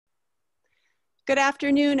Good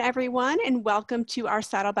afternoon, everyone, and welcome to our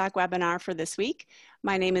Saddleback webinar for this week.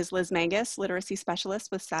 My name is Liz Mangus, Literacy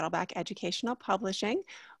Specialist with Saddleback Educational Publishing.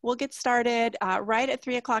 We'll get started right at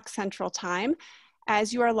 3 o'clock Central Time.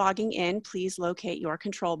 As you are logging in, please locate your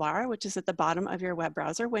control bar, which is at the bottom of your web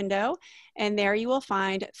browser window. And there you will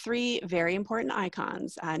find three very important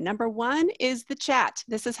icons. Number one is the chat.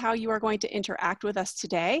 This is how you are going to interact with us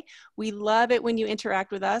today. We love it when you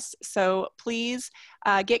interact with us. So please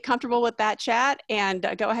get comfortable with that chat and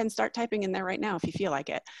go ahead and start typing in there right now if you feel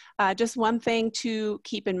like it. Just one thing to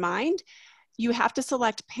keep in mind. You have to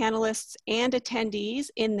select panelists and attendees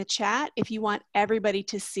in the chat if you want everybody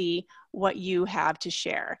to see what you have to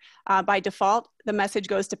share. By default, the message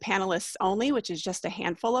goes to panelists only, which is just a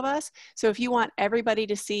handful of us. So if you want everybody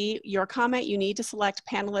to see your comment, you need to select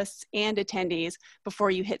panelists and attendees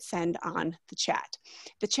before you hit send on the chat.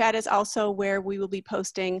 The chat is also where we will be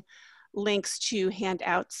posting links to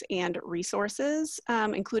handouts and resources,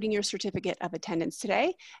 including your certificate of attendance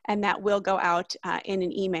today, and that will go out in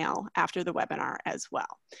an email after the webinar as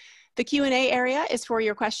well. The Q&A area is for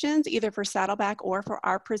your questions, either for Saddleback or for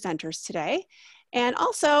our presenters today. And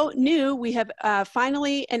also new, we have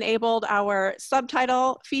finally enabled our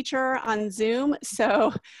subtitle feature on Zoom.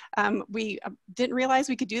 So we didn't realize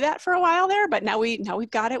we could do that for a while there, but now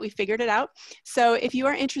we've got it, we figured it out. So if you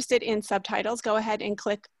are interested in subtitles, go ahead and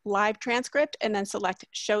click live transcript and then select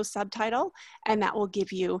show subtitle, and that will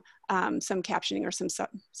give you some captioning or some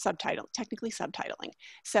subtitle, technically subtitling.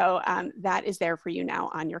 So that is there for you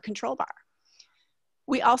now on your control bar.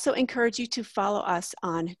 We also encourage you to follow us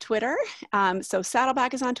on Twitter. So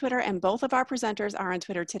Saddleback is on Twitter, and both of our presenters are on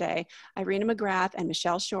Twitter today, Irina McGrath and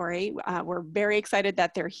Michelle Shorey. We're very excited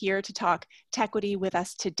that they're here to talk Techquity with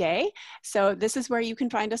us today. So this is where you can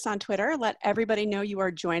find us on Twitter. Let everybody know you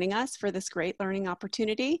are joining us for this great learning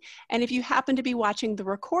opportunity. And if you happen to be watching the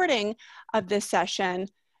recording of this session,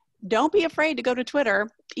 don't be afraid to go to Twitter,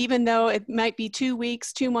 even though it might be 2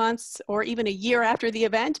 weeks, 2 months, or even a year after the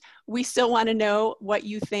event. We still want to know what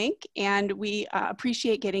you think, and we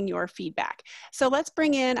appreciate getting your feedback. So let's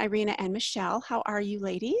bring in Irina and Michelle. How are you,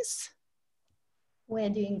 ladies?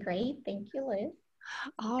 We're doing great. Thank you, Liz.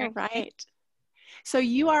 All right. So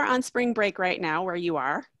you are on spring break right now where you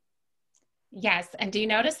are. Yes, and do you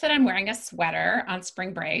notice that I'm wearing a sweater on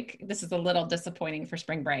spring break? This is a little disappointing for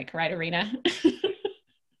spring break, right, Irina?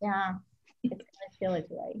 Yeah, it's kind of chilly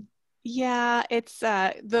today. Yeah, it's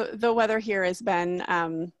the weather here has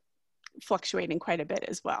been fluctuating quite a bit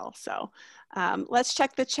as well. So let's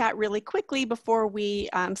check the chat really quickly before we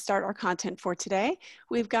start our content for today.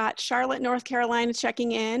 We've got Charlotte, North Carolina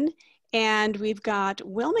checking in, and we've got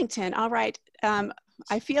Wilmington. All right,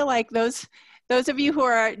 I feel like those of you who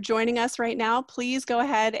are joining us right now, please go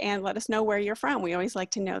ahead and let us know where you're from. We always like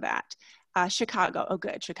to know that. Chicago, oh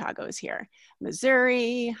good, Chicago is here.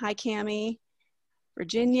 Missouri, hi Cami.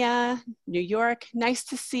 Virginia, New York, nice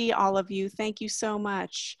to see all of you. Thank you so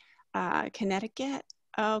much. Connecticut,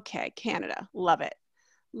 okay, Canada, love it.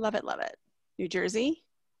 Love it, love it. New Jersey,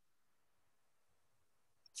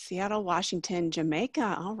 Seattle, Washington,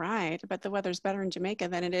 Jamaica, all right. I bet the weather's better in Jamaica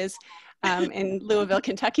than it is in Louisville,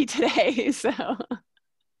 Kentucky today, so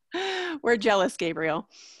we're jealous, Gabriel.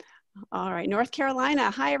 All right, North Carolina,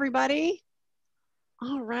 hi everybody.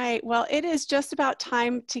 All right, well, it is just about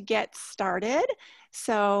time to get started.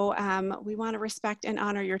 So we want to respect and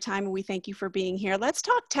honor your time, and we thank you for being here. Let's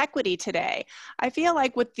talk Techquity today. I feel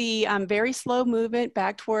like with the very slow movement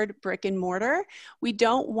back toward brick and mortar, we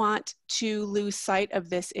don't want to lose sight of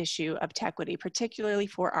this issue of Techquity, particularly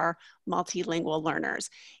for our multilingual learners.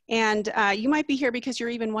 And you might be here because you're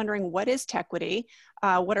even wondering, what is Techquity?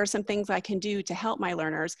 What are some things I can do to help my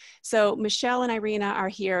learners? So Michelle and Irina are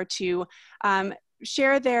here to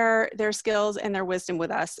share their skills and their wisdom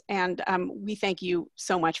with us. And we thank you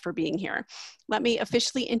so much for being here. Let me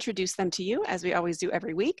officially introduce them to you, as we always do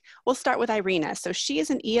every week. We'll start with Irina. So she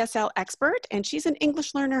is an ESL expert, and she's an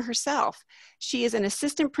English learner herself. She is an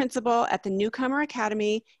assistant principal at the Newcomer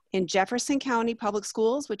Academy in Jefferson County Public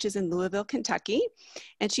Schools, which is in Louisville, Kentucky.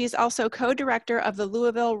 And she is also co-director of the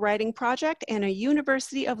Louisville Writing Project and a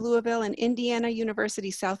University of Louisville and Indiana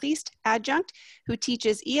University Southeast adjunct who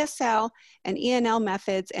teaches ESL and ENL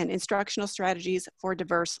methods and instructional strategies for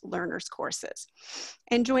diverse learners courses.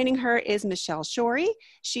 And joining her is Michelle Shorey.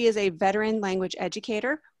 She is a veteran language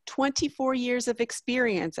educator, 24 years of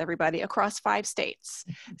experience, everybody, across 5 states.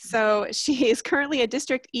 So she is currently a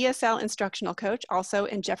district ESL instructional coach, also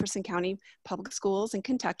in Jefferson County Public Schools in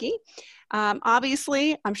Kentucky.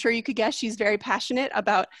 Obviously, I'm sure you could guess she's very passionate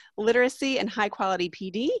about literacy and high quality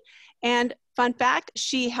PD. And Fun fact,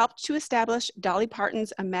 she helped to establish Dolly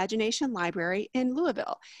Parton's Imagination Library in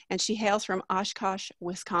Louisville, and she hails from Oshkosh,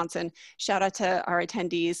 Wisconsin. Shout out to our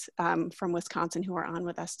attendees from Wisconsin who are on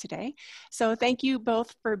with us today. So thank you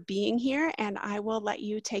both for being here, and I will let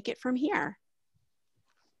you take it from here.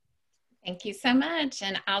 Thank you so much,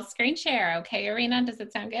 and I'll screen share. Okay, Irina, does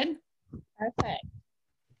it sound good? Perfect.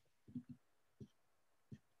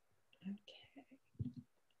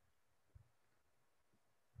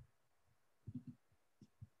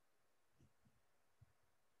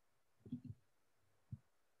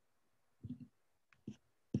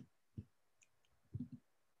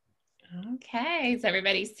 Okay, does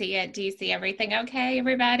everybody see it? Do you see everything okay,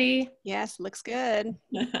 everybody? Yes, looks good.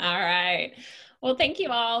 All right. Well, thank you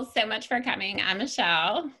all so much for coming. I'm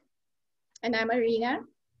Michelle. And I'm Irina.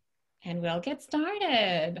 And we'll get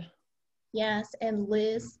started. Yes, and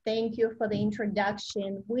Liz, thank you for the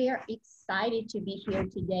introduction. We are excited to be here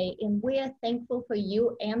today, and we are thankful for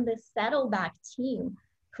you and the Saddleback team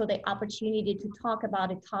for the opportunity to talk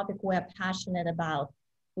about a topic we're passionate about,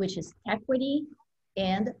 which is Techquity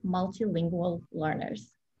and multilingual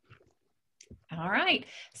learners. All right.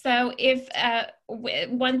 So if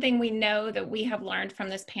one thing we know that we have learned from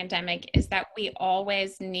this pandemic is that we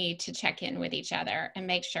always need to check in with each other and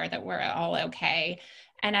make sure that we're all okay.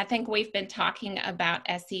 And I think we've been talking about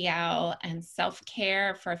SEL and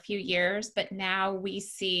self-care for a few years, but now we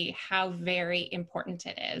see how very important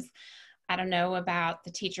it is. I don't know about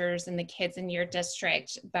the teachers and the kids in your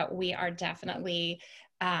district, but we are definitely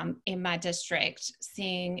in my district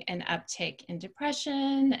seeing an uptick in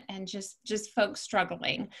depression and just folks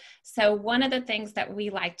struggling. So one of the things that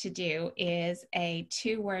we like to do is a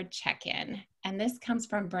 2-word check-in. And this comes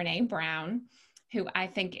from Brene Brown, who I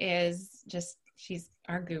think is just, she's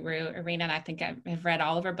our guru. Irina and I think I've read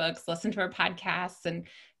all of her books, listened to her podcasts, and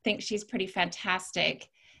think she's pretty fantastic.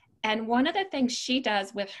 And one of the things she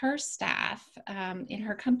does with her staff in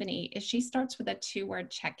her company is she starts with a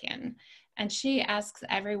 2-word check-in. And she asks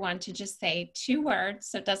everyone to just say 2 words,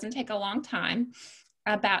 so it doesn't take a long time,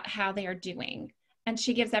 about how they are doing. And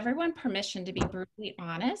she gives everyone permission to be brutally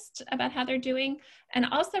honest about how they're doing, and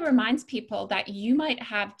also reminds people that you might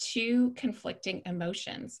have 2 conflicting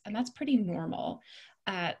emotions, and that's pretty normal.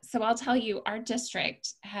 So I'll tell you, our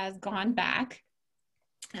district has gone back.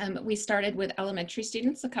 We started with elementary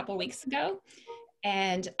students a couple weeks ago,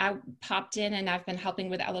 and I popped in, and I've been helping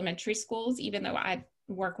with elementary schools, even though I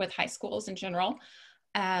work with high schools in general.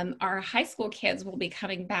 Our high school kids will be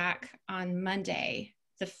coming back on Monday,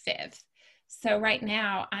 the 5th. So right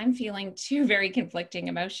now I'm feeling 2 very conflicting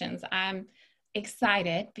emotions. I'm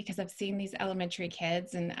excited because I've seen these elementary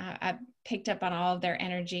kids and I've picked up on all of their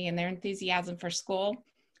energy and their enthusiasm for school,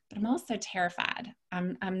 but I'm also terrified.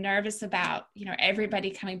 I'm nervous about,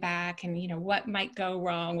 everybody coming back and, what might go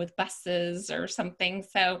wrong with buses or something.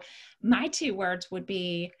 So my 2 words would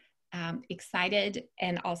be excited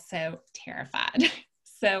and also terrified.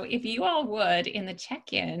 So if you all would, in the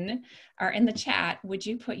check-in or in the chat, would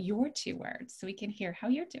you put your 2 words so we can hear how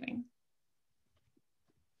you're doing?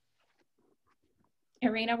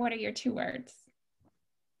 Irina, what are your 2 words?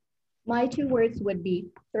 My 2 words would be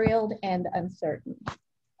thrilled and uncertain.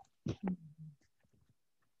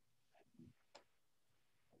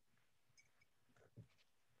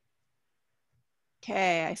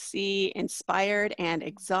 Okay, I see inspired and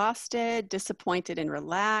exhausted, disappointed and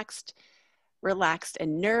relaxed, relaxed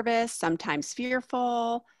and nervous, sometimes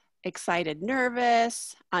fearful, excited,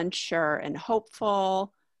 nervous, unsure and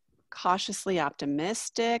hopeful, cautiously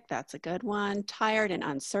optimistic, that's a good one, tired and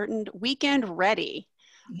uncertain, weekend ready,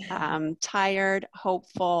 tired,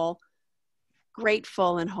 hopeful,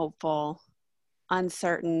 grateful and hopeful,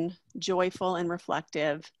 uncertain, joyful and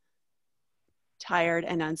reflective, tired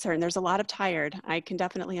and uncertain. There's a lot of tired. I can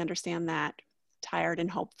definitely understand that. Tired and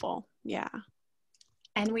hopeful. Yeah.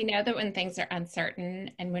 And we know that when things are uncertain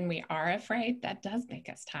and when we are afraid, that does make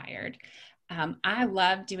us tired. I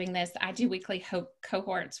love doing this. I do weekly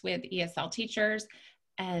cohorts with ESL teachers,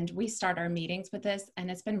 and we start our meetings with this, and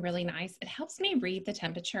it's been really nice. It helps me read the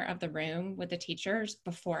temperature of the room with the teachers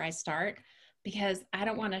before I start, because I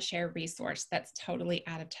don't want to share a resource that's totally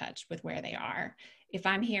out of touch with where they are. If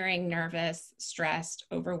I'm hearing nervous, stressed,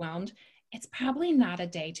 overwhelmed, it's probably not a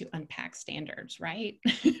day to unpack standards, right?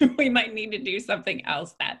 We might need to do something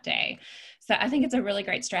else that day. So I think it's a really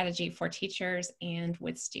great strategy for teachers and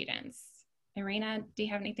with students. Irina, do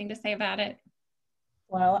you have anything to say about it?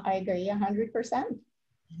 Well, I agree 100%.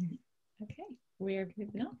 Okay, we're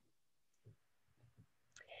moving on.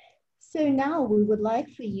 So now we would like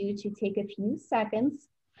for you to take a few seconds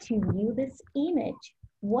to view this image.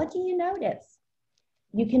 What do you notice?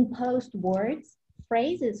 You can post words,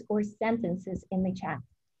 phrases or sentences in the chat.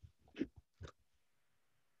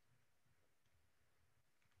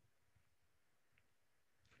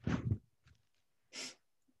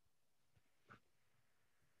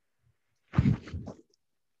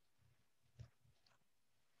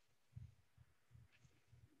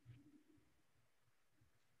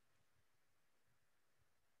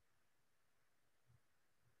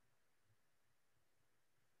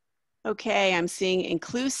 Okay, I'm seeing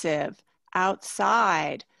inclusive,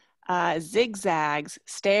 outside, zigzags,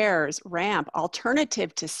 stairs, ramp,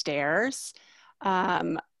 alternative to stairs.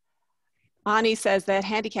 Ani says that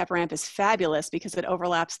handicap ramp is fabulous because it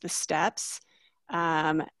overlaps the steps.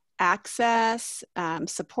 Access,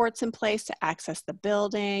 supports in place to access the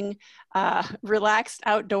building, relaxed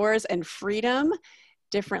outdoors and freedom,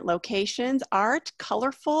 different locations, art,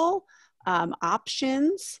 colorful,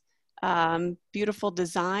 options, beautiful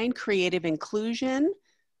design, creative inclusion,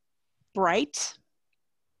 bright.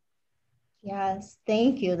 Yes,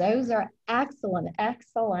 thank you. Those are excellent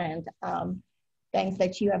things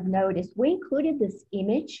that you have noticed. We included this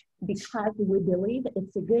image because we believe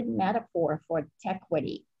it's a good metaphor for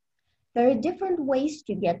Techquity. There are different ways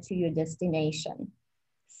to get to your destination.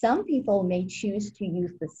 Some people may choose to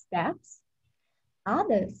use the steps.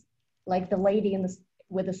 Others, like the lady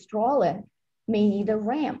with the stroller, may need a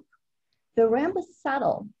ramp. The ramp is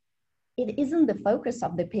subtle. It isn't the focus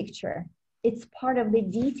of the picture. It's part of the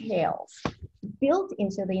details built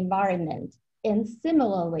into the environment. And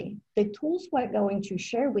similarly, the tools we're going to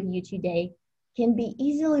share with you today can be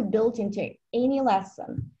easily built into any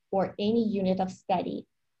lesson or any unit of study.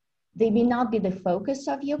 They may not be the focus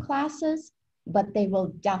of your classes, but they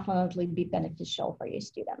will definitely be beneficial for your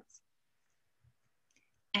students.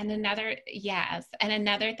 And another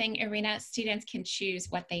thing, Irina, students can choose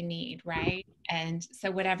what they need, right? And so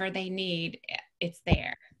whatever they need, it's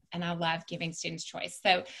there. And I love giving students choice.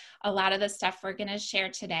 So a lot of the stuff we're going to share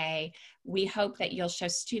today, we hope that you'll show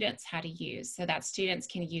students how to use so that students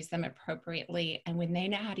can use them appropriately. And when they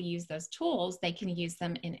know how to use those tools, they can use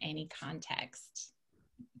them in any context.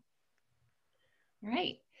 All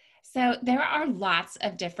right. So there are lots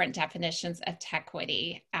of different definitions of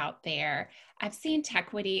Techquity out there. I've seen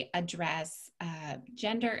Techquity address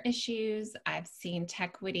gender issues. I've seen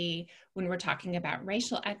Techquity when we're talking about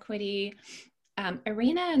racial equity.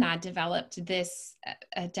 Irina and I developed this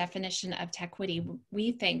definition of Techquity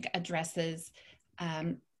we think addresses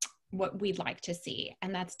what we'd like to see,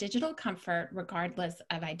 and that's digital comfort regardless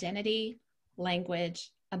of identity,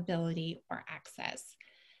 language, ability, or access.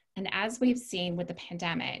 And as we've seen with the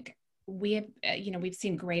pandemic, we've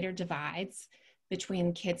seen greater divides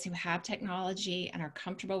between kids who have technology and are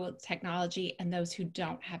comfortable with technology and those who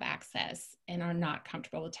don't have access and are not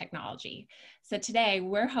comfortable with technology. So today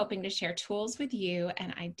we're hoping to share tools with you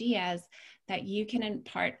and ideas that you can in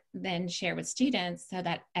part then share with students so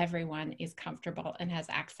that everyone is comfortable and has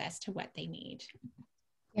access to what they need.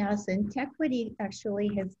 Yes, and Techquity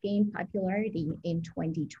actually has gained popularity in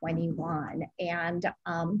 2021. And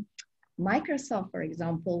Microsoft, for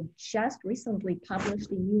example, just recently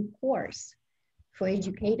published a new course for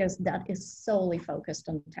educators that is solely focused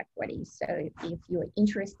on Techquity. So if you're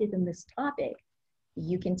interested in this topic,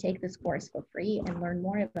 you can take this course for free and learn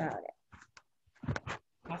more about it.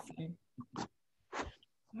 Awesome.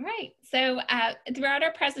 All right, so throughout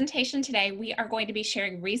our presentation today, we are going to be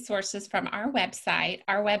sharing resources from our website.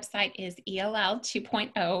 Our website is ELL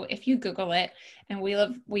 2.0 if you Google it, and we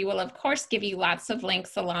will of course give you lots of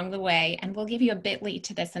links along the way, and we'll give you a bit.ly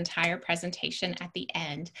to this entire presentation at the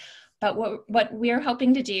end. But what we're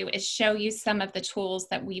hoping to do is show you some of the tools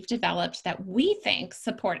that we've developed that we think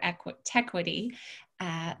support Techquity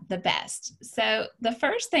the best. So the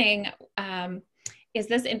first thing is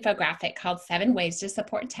this infographic called 7 Ways to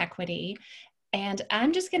Support Techquity. And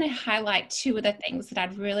I'm just going to highlight 2 of the things that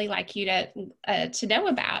I'd really like you to know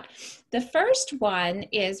about. The first one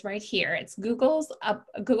is right here. It's Google's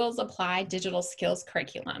Applied Digital Skills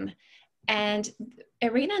Curriculum. And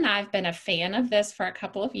Irina and I have been a fan of this for a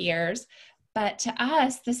couple of years, but to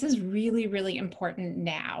us, this is really, really important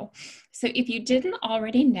now. So if you didn't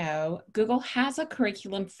already know, Google has a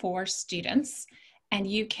curriculum for students, and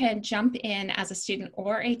you can jump in as a student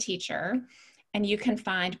or a teacher, and you can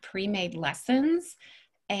find pre-made lessons,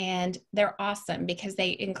 and they're awesome because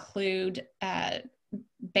they include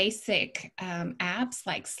basic apps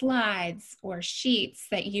like slides or sheets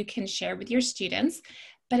that you can share with your students,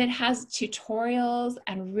 but it has tutorials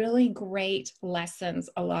and really great lessons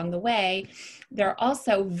along the way. There are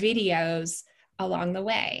also videos along the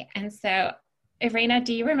way. And so, Irina,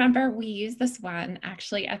 do you remember we used this one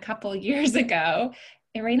actually a couple years ago,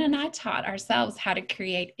 Irina and I taught ourselves how to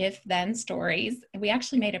create if-then stories. We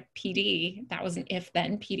actually made a PD that was an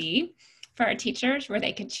if-then PD for our teachers where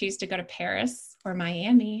they could choose to go to Paris or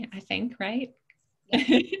Miami, I think, right?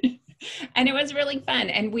 Yeah. And it was really fun.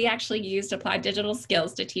 And we actually used applied digital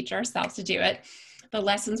skills to teach ourselves to do it. The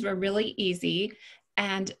lessons were really easy.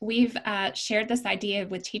 And we've shared this idea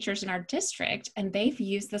with teachers in our district, and they've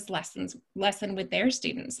used this lesson with their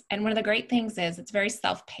students. And one of the great things is it's very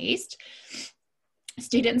self-paced.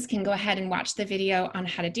 Students can go ahead and watch the video on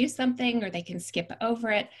how to do something, or they can skip over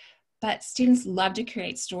it. But students love to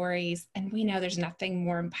create stories, and we know there's nothing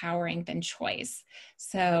more empowering than choice.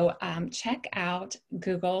 So check out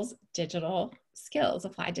Google's digital skills,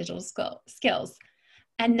 applied digital skills.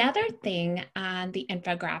 Another thing on the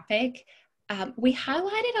infographic, we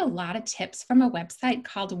highlighted a lot of tips from a website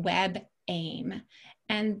called WebAIM.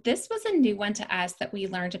 And this was a new one to us that we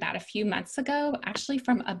learned about a few months ago, actually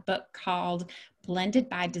from a book called Blended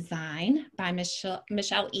by Design by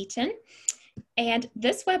Michelle Eaton. And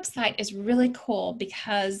this website is really cool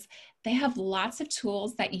because they have lots of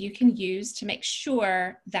tools that you can use to make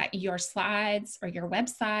sure that your slides or your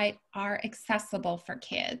website are accessible for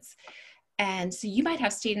kids. And so you might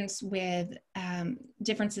have students with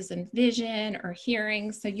differences in vision or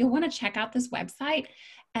hearing. So you'll want to check out this website,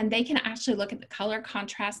 and they can actually look at the color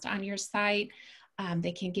contrast on your site.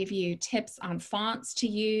 They can give you tips on fonts to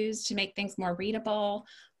use to make things more readable.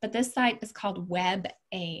 But this site is called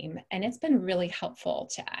WebAIM, and it's been really helpful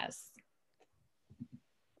to us.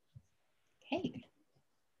 Okay.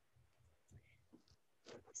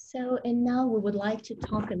 So, and now we would like to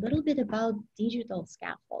talk a little bit about digital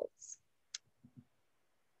scaffolds.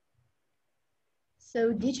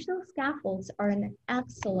 So digital scaffolds are an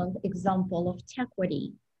excellent example of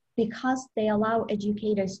Techquity because they allow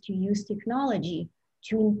educators to use technology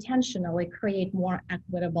to intentionally create more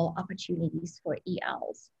equitable opportunities for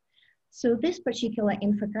ELs. So this particular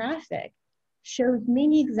infographic shows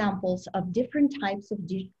many examples of different types of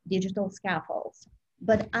digital scaffolds,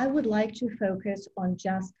 but I would like to focus on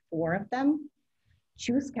just 4 of them: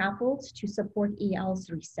 2 scaffolds to support EL's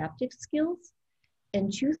receptive skills,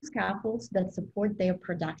 and 2 scaffolds that support their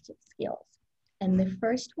productive skills. And the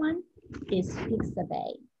first one is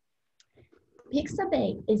Pixabay.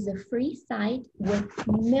 Pixabay is a free site with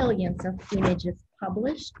millions of images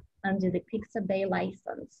published under the Pixabay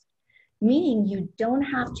license, meaning you don't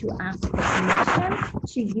have to ask for permission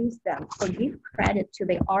to use them or give credit to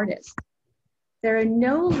the artist. There are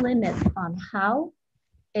no limits on how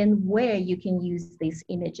and where you can use these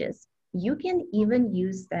images. You can even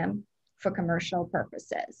use them for commercial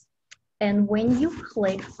purposes. And when you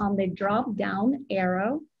click on the drop-down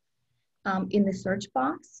arrow in the search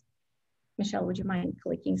box, Michelle, would you mind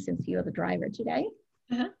clicking since you're the driver today?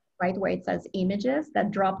 Right where it says images, that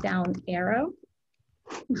drop-down arrow,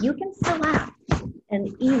 you can select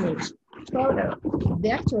an image, photo,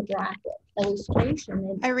 vector graphic,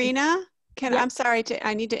 illustration. Irina, I'm sorry,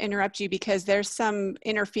 I need to interrupt you because there's some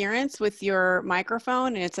interference with your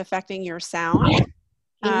microphone and it's affecting your sound.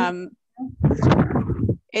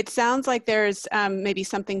 It sounds like there's maybe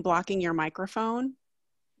something blocking your microphone.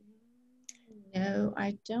 No,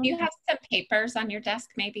 I don't. You have some papers on your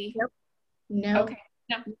desk, maybe? Yep. No. Okay.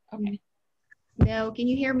 No. Okay. No. Can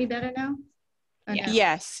you hear me better now? Yeah. No?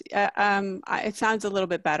 Yes. It sounds a little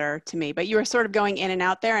bit better to me, but you were sort of going in and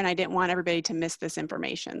out there, and I didn't want everybody to miss this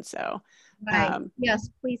information. So, right. Yes,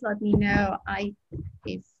 please let me know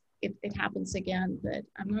if it happens again, but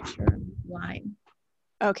I'm not sure why.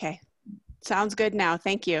 Okay. Sounds good now.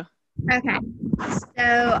 Thank you. Okay.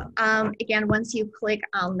 So again, once you click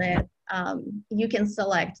on the you can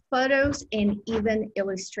select photos and even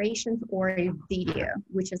illustrations or a video,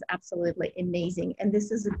 which is absolutely amazing. And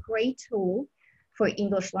this is a great tool for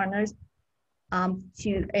English learners and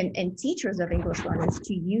teachers of English learners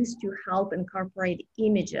to use to help incorporate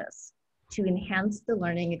images to enhance the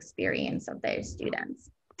learning experience of their students.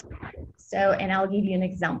 So, and I'll give you an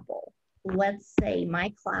example. Let's say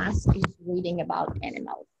my class is reading about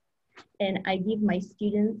animals, and I give my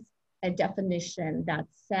students a definition that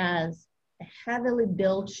says a heavily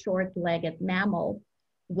built, short-legged mammal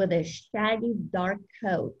with a shaggy dark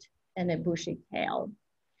coat and a bushy tail.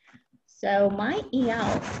 So my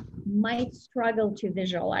ELs might struggle to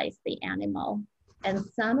visualize the animal, and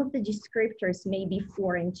some of the descriptors may be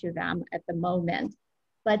foreign to them at the moment.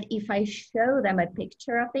 But if I show them a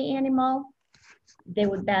picture of the animal, they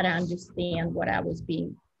would better understand what was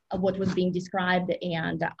being described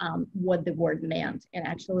and what the word meant. And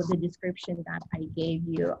actually the description that I gave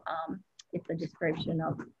you, it's a description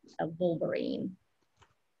of Wolverine.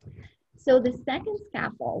 So the second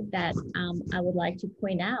scaffold that I would like to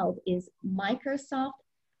point out is Microsoft's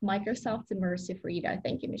Immersive Reader.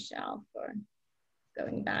 Thank you, Michelle, for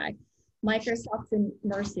going back. Microsoft's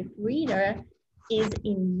Immersive Reader is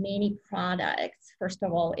in many products. First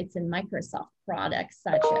of all, it's in Microsoft products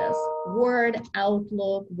such as Word,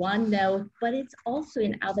 Outlook, OneNote, but it's also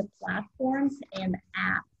in other platforms and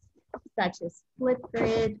apps such as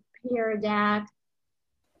Flipgrid, Peer Deck.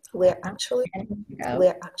 We're actually, yeah,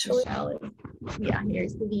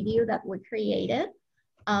 here's the video that we created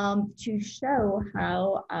to show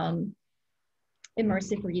how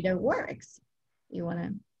Immersive Reader works. You want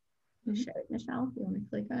to show it, Michelle? You want to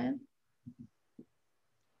click on it?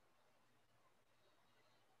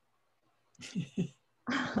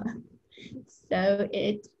 So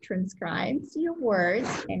it transcribes your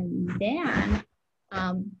words, and then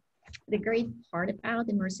the great part about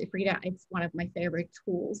Immersive Reader, it's one of my favorite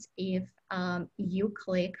tools. If you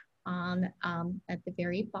click on at the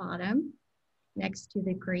very bottom next to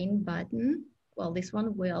the green button, well, this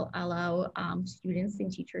one will allow students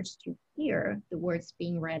and teachers to hear the words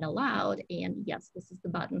being read aloud. And yes, this is the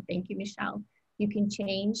button. Thank you, Michelle. You can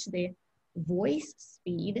change the voice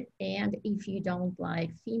speed, and if you don't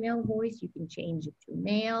like female voice, you can change it to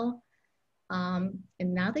male.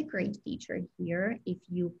 Another great feature here, if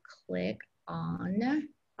you click on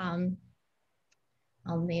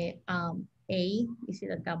the A, you see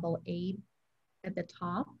the double A at the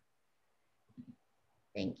top.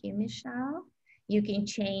 Thank you, Michelle. You can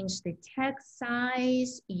change the text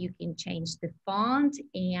size, you can change the font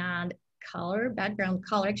and color, background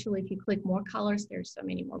color. Actually, if you click more colors, there's so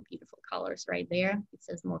many more beautiful colors right there. It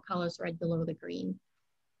says more colors right below the green.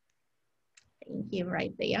 Thank you,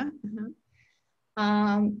 right there.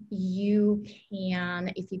 You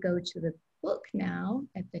can, if you go to the book now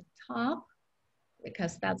at the top,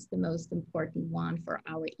 because that's the most important one for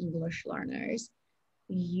our English learners,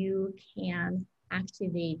 you can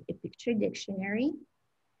activate a picture dictionary.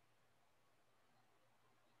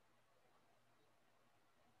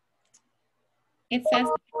 It says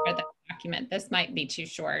for the document, this might be too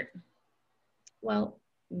short. Well,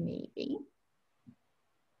 maybe.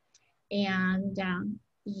 And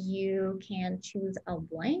you can choose a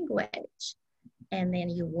language, and then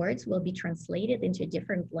your words will be translated into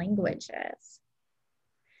different languages,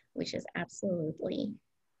 which is absolutely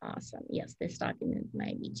awesome. Yes, this document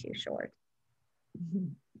might be too short.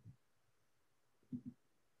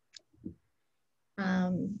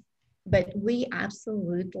 But we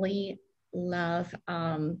absolutely love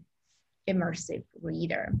Immersive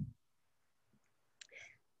Reader.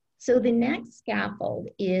 So the next scaffold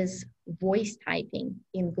is voice typing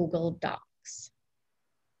in Google Docs.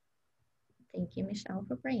 Thank you, Michelle,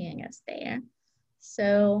 for bringing us there.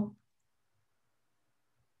 So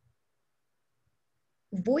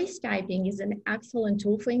voice typing is an excellent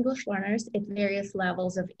tool for English learners at various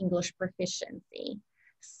levels of English proficiency.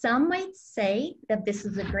 Some might say that this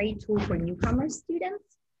is a great tool for newcomer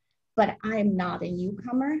students, but I'm not a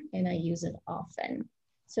newcomer and I use it often.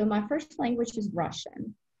 So my first language is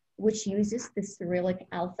Russian, which uses the Cyrillic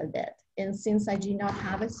alphabet. And since I do not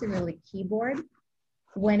have a Cyrillic keyboard,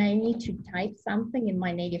 when I need to type something in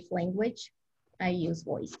my native language, I use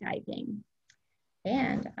voice typing.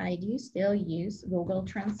 And I do still use Google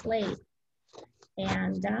Translate.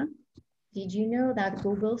 And did you know that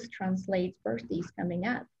Google's Translate's birthday is coming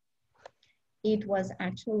up? It was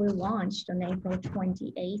actually launched on April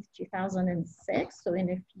 28th, 2006. So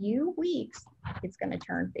in a few weeks, it's gonna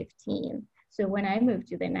turn 15. So when I moved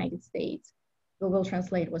to the United States, Google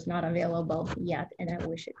Translate was not available yet, and I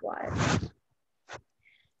wish it was.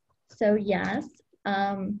 So yes,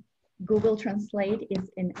 Google Translate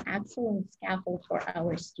is an excellent scaffold for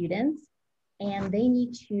our students, and they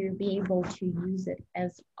need to be able to use it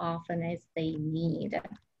as often as they need.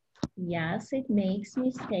 Yes, it makes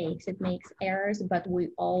mistakes, it makes errors, but we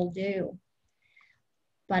all do.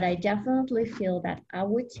 But I definitely feel that I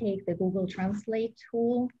would take the Google Translate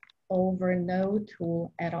tool over no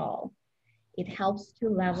tool at all. It helps to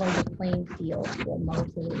level the playing field for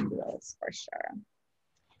multilinguals for sure.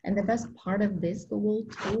 And the best part of this Google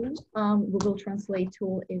tool, Google Translate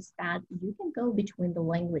tool, is that you can go between the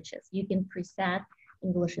languages. You can preset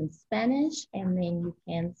English and Spanish, and then you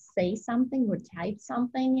can say something or type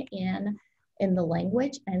something in the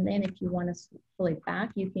language. And then if you want to flip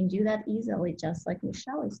back, you can do that easily, just like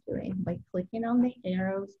Michelle is doing, by clicking on the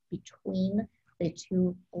arrows between the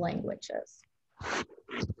two languages.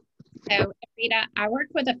 So, Rita, I work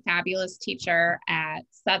with a fabulous teacher at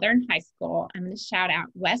Southern High School. I'm going to shout out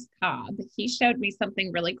Wes Cobb. He showed me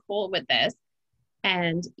something really cool with this.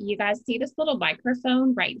 And you guys see this little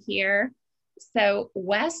microphone right here? So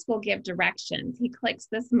Wes will give directions. He clicks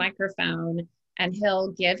this microphone and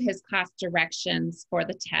he'll give his class directions for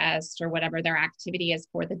the test or whatever their activity is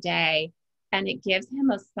for the day. And it gives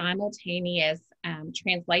him a simultaneous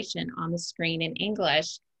translation on the screen in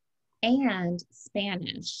English and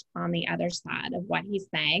Spanish on the other side of what he's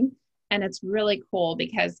saying. And it's really cool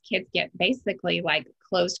because kids get basically like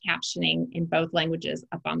closed captioning in both languages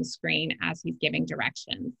up on the screen as he's giving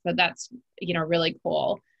directions. So that's, you know, really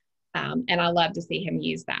cool. And I love to see him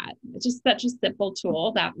use that. It's just such a simple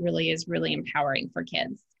tool that really is really empowering for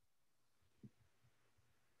kids.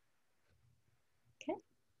 Okay.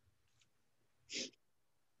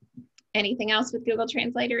 Anything else with Google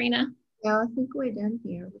Translate, Irina? Yeah, I think we're done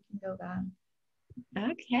here. We can go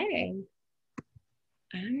back. Okay.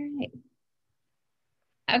 All right.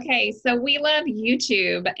 Okay, so we love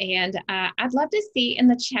YouTube, and I'd love to see in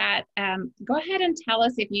the chat, go ahead and tell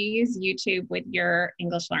us if you use YouTube with your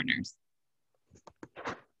English learners.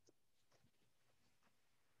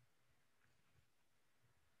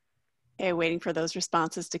 Okay, waiting for those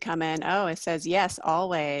responses to come in. Oh, it says yes,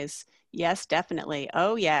 always. Yes, definitely.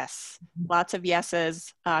 Oh, yes. Lots of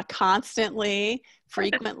yeses, constantly,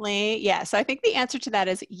 frequently. Yeah, so I think the answer to that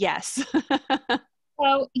is yes.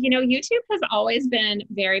 So, you know, YouTube has always been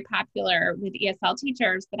very popular with ESL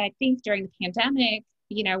teachers, but I think during the pandemic,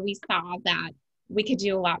 you know, we saw that we could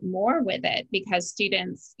do a lot more with it because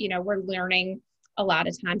students, you know, were learning a lot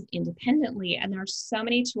of times independently. And there's so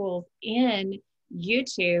many tools in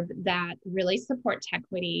YouTube that really support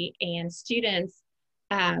Techquity and students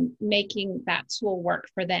making that tool work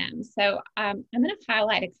for them. So I'm going to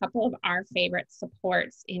highlight a couple of our favorite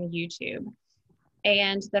supports in YouTube.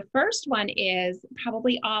 And the first one is,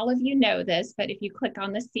 probably all of you know this, but if you click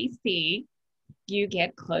on the CC, you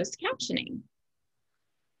get closed captioning.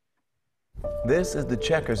 This is the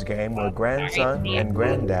checkers game where grandson and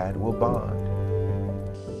granddad will bond.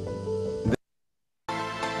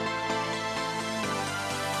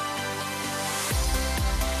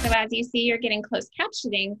 So as you see, you're getting closed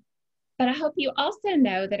captioning, but I hope you also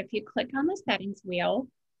know that if you click on the settings wheel,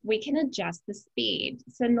 we can adjust the speed.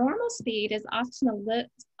 So normal speed is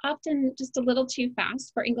often just a little too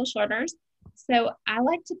fast for English learners. So I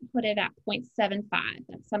like to put it at 0.75.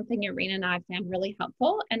 That's something Irina and I found really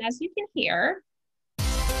helpful. And as you can hear,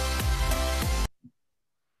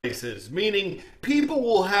 meaning people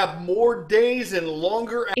will have more days and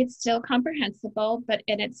longer. It's still comprehensible,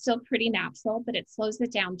 and it's still pretty natural, but it slows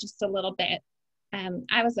it down just a little bit.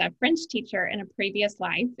 I was a French teacher in a previous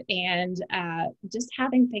life, and just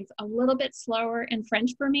having things a little bit slower in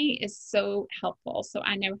French for me is so helpful. So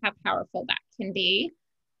I know how powerful that can be.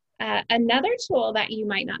 Another tool that you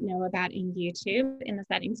might not know about in YouTube in the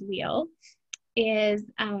settings wheel is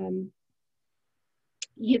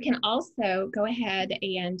you can also go ahead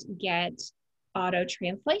and get auto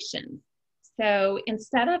translation. So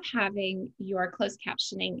instead of having your closed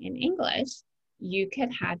captioning in English, you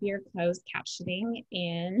could have your closed captioning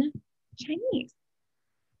in Chinese.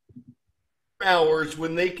 Hours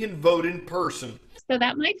when they can vote in person. So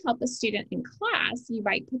that might help a student in class. You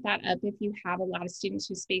might put that up if you have a lot of students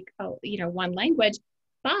who speak, one language.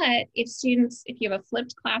 But if you have a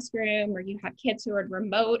flipped classroom or you have kids who are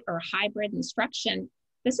remote or hybrid instruction,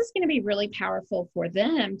 this is going to be really powerful for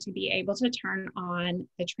them to be able to turn on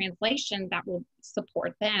the translation that will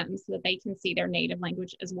support them so that they can see their native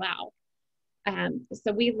language as well.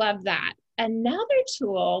 So we love that. Another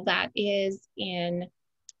tool that is in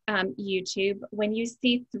YouTube, when you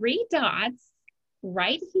see 3 dots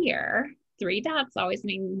right here, 3 dots always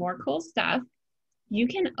mean more cool stuff, you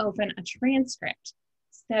can open a transcript.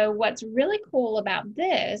 So what's really cool about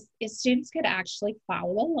this is students could actually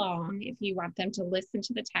follow along. If you want them to listen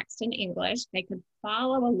to the text in English, they could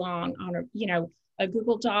follow along on a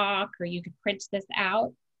Google Doc, or you could print this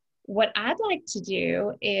out. What I'd like to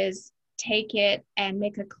do is take it and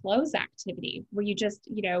make a close activity where you just,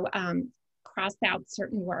 cross out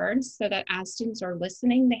certain words so that as students are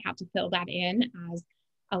listening, they have to fill that in as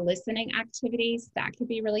a listening activity. So that could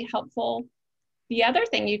be really helpful. The other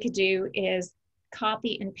thing you could do is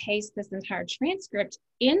copy and paste this entire transcript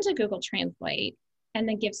into Google Translate and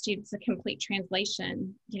then give students a complete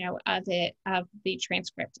translation, of the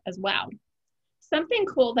transcript as well. Something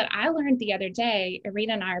cool that I learned the other day,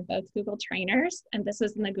 Irina and I are both Google trainers, and this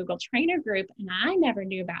was in the Google Trainer group, and I never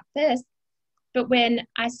knew about this. But when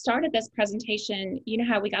I started this presentation, you know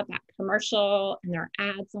how we got that commercial and there are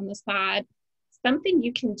ads on the side? Something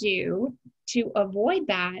you can do to avoid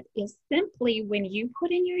that is simply when you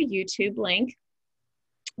put in your YouTube link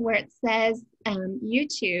where it says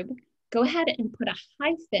YouTube, go ahead and put a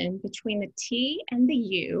hyphen between the T and the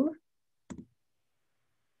U.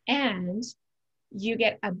 And you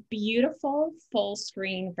get a beautiful full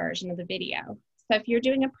screen version of the video. So if you're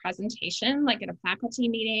doing a presentation, like at a faculty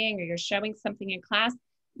meeting, or you're showing something in class,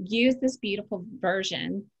 use this beautiful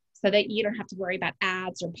version so that you don't have to worry about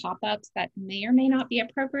ads or pop-ups that may or may not be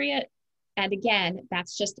appropriate. And again,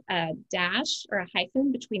 that's just a dash or a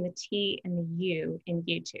hyphen between the T and the U in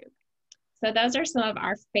YouTube. So those are some of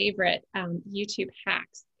our favorite YouTube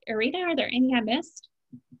hacks. Arita, are there any I missed?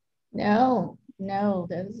 No,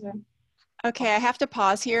 those are. Okay, I have to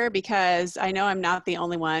pause here because I know I'm not the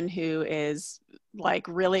only one who is like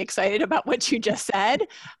really excited about what you just said.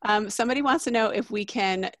 Somebody wants to know if we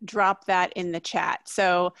can drop that in the chat.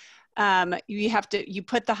 So you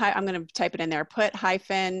put the, I'm going to type it in there, put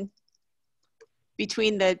hyphen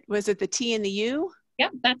between the, was it the T and the U?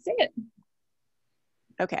 Yep, that's it.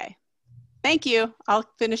 Okay, thank you. I'll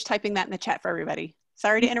finish typing that in the chat for everybody.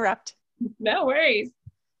 Sorry to interrupt. No worries.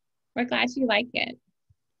 We're glad you like it.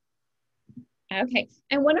 Okay,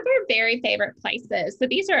 and one of our very favorite places, so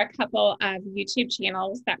these are a couple of YouTube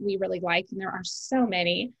channels that we really like, and there are so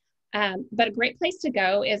many, but a great place to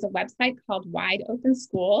go is a website called Wide Open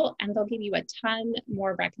School, and they'll give you a ton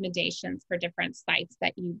more recommendations for different sites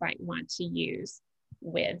that you might want to use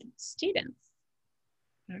with students.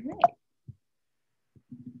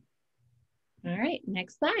 All right,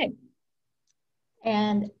 next slide.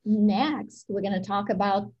 And next, we're going to talk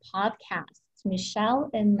about podcasts. Michelle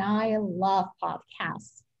and I love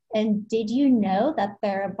podcasts. And did you know that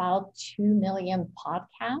there are about 2 million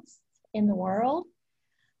podcasts in the world?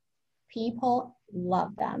 People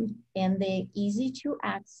love them, and they're easy to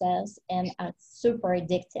access and are super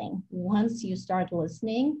addicting. Once you start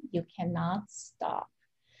listening, you cannot stop.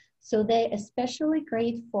 So they're especially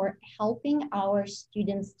great for helping our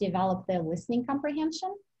students develop their listening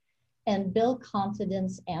comprehension and build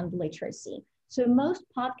confidence and literacy. So most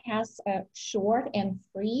podcasts are short and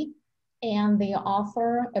free, and they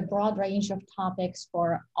offer a broad range of topics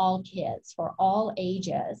for all kids, for all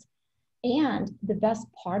ages. And the best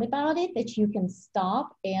part about it, that you can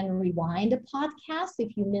stop and rewind a podcast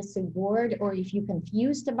if you miss a word or if you're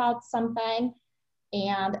confused about something.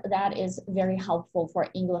 And that is very helpful for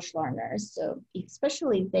English learners. So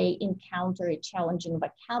especially if they encounter a challenging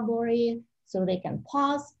vocabulary, so they can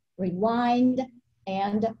pause, rewind,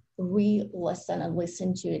 and re-listen and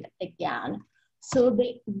listen to it again. So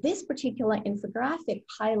this particular infographic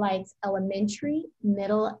highlights elementary,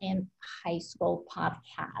 middle, and high school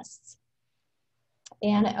podcasts.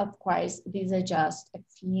 And of course, these are just a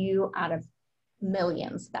few out of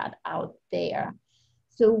millions that are out there.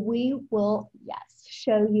 So we will, yes,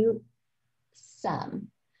 show you some.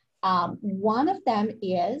 One of them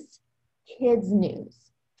is Kids News.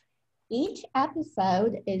 Each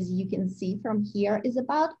episode, as you can see from here, is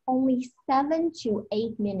about only 7 to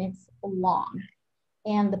 8 minutes long.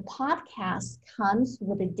 And the podcast comes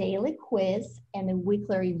with a daily quiz and a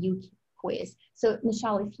weekly review quiz. So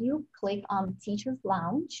Michelle, if you click on the Teacher's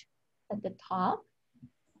Lounge at the top,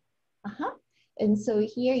 and so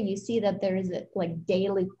here you see that there is a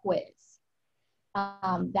daily quiz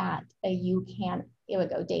that you can, here we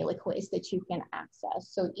go, daily quiz that you can access.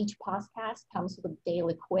 So each podcast comes with a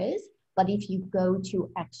daily quiz. But if you go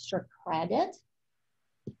to extra credit,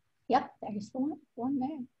 yep, there's the one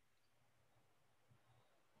there.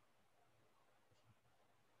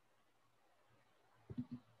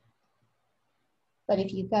 But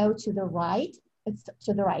if you go to the right, it's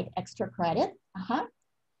to the right, extra credit,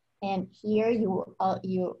 and here you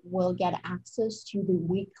will get access to the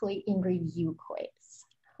weekly in review quiz.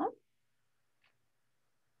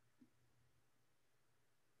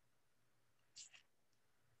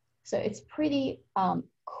 So it's pretty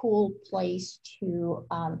cool place to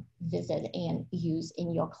visit and use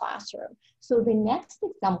in your classroom. So the next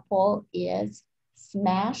example is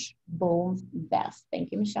Smash, Boom, Best.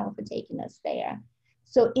 Thank you, Michelle, for taking us there.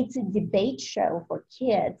 So it's a debate show for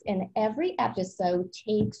kids, and every episode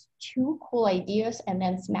takes 2 cool ideas and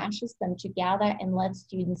then smashes them together and lets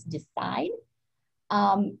students decide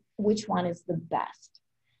which one is the best.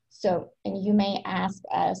 So, and you may ask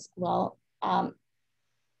us, well,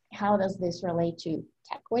 how does this relate to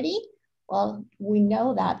Techquity? Well, we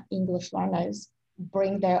know that English learners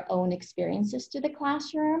bring their own experiences to the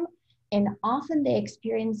classroom, and often the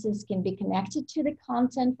experiences can be connected to the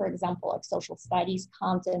content, for example, like social studies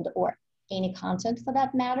content or any content for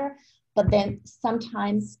that matter, but then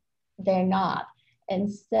sometimes they're not.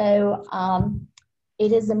 And so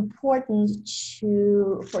it is important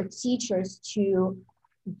for teachers to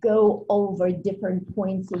go over different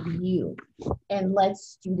points of view and let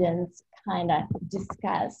students kind of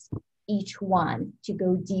discuss each one to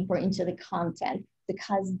go deeper into the content.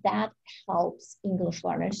 because that helps English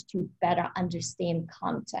learners to better understand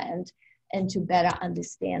content and to better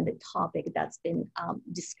understand the topic that's been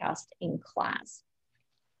discussed in class.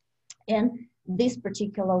 And this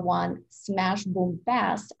particular one, Smash Boom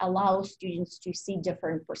Fast, allows students to see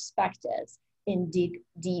different perspectives and dig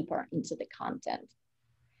deeper into the content.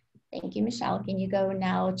 Thank you, Michelle. Can you go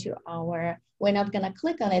now to our, we're not gonna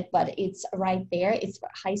click on it, but it's right there. It's a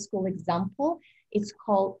high school example. It's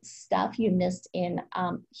called Stuff You Missed in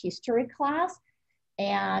History Class.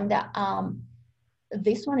 And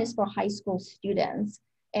this one is for high school students.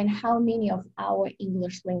 And how many of our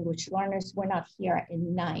English language learners were not here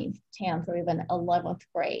in 9th, 10th, or even 11th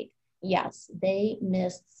grade? Yes, they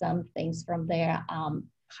missed some things from their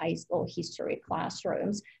high school history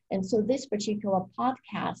classrooms. And so this particular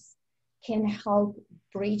podcast can help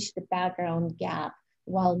bridge the background gap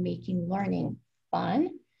while making learning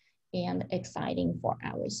fun and exciting for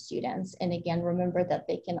our students. And again, remember that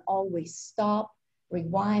they can always stop,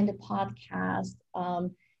 rewind the podcast.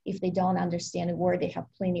 If they don't understand a word, they have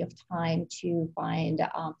plenty of time to find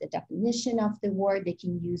the definition of the word. They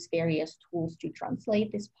can use various tools to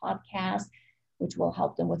translate this podcast, which will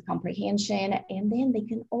help them with comprehension. And then they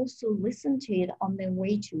can also listen to it on their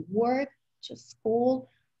way to work, to school,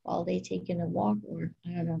 while they're taking a walk or,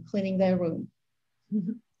 I don't know, cleaning their room.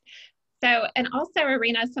 So, and also,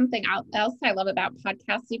 Irina, something else I love about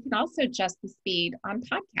podcasts, you can also adjust the speed on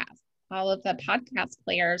podcasts. All of the podcast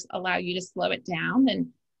players allow you to slow it down. And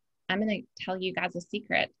I'm going to tell you guys a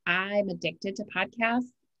secret. I'm addicted to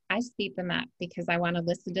podcasts. I speed them up because I want to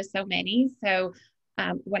listen to so many. So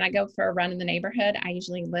when I go for a run in the neighborhood, I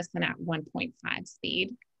usually listen at 1.5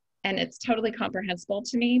 speed. And it's totally comprehensible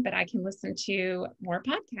to me, but I can listen to more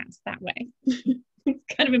podcasts that way.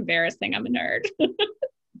 It's kind of embarrassing. I'm a nerd.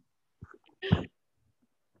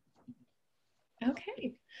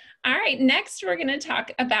 Okay. All right. Next, we're going to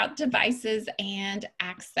talk about devices and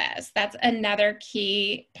access. That's another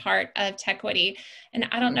key part of Techquity. And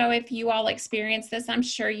I don't know if you all experienced this. I'm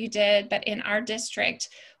sure you did. But in our district,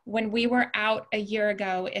 when we were out a year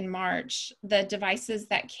ago in March, the devices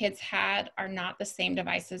that kids had are not the same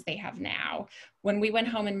devices they have now. When we went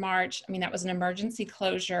home in March, I mean, that was an emergency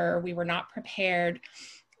closure. We were not prepared.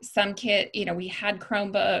 Some kid, you know, we had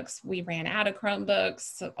Chromebooks, we ran out of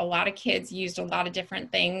Chromebooks. So a lot of kids used a lot of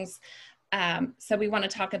different things. So we want to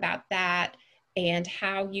talk about that and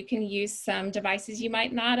how you can use some devices you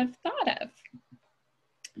might not have thought of.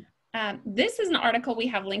 This is an article we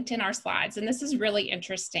have linked in our slides, and this is really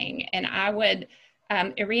interesting. And I would,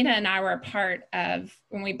 Irina and I were a part of,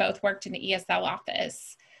 when we both worked in the ESL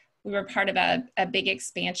office, we were part of a big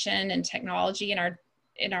expansion in technology in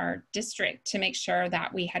our district to make sure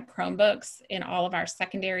that we had Chromebooks in all of our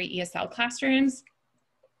secondary ESL classrooms.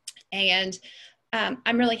 And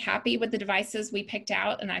I'm really happy with the devices we picked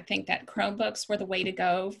out. And I think that Chromebooks were the way to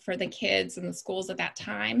go for the kids and the schools at that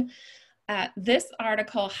time. This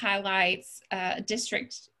article highlights a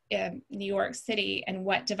district in New York City and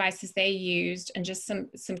what devices they used and just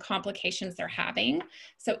some complications they're having.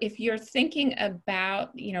 So if you're thinking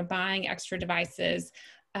about, you know, buying extra devices,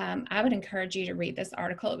 I would encourage you to read this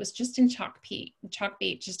article. It was just in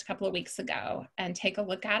Chalkbeat just a couple of weeks ago, and take a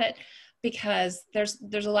look at it, because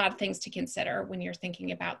there's a lot of things to consider when you're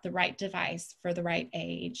thinking about the right device for the right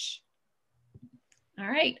age. All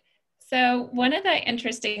right. So one of the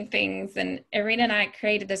interesting things, and Irina and I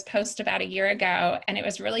created this post about a year ago, and it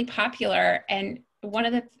was really popular. And one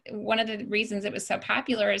of the reasons it was so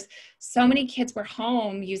popular is so many kids were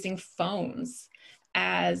home using phones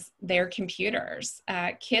as their computers.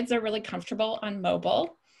 Kids are really comfortable on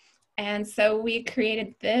mobile. And so we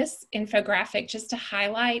created this infographic just to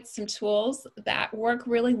highlight some tools that work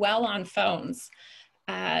really well on phones.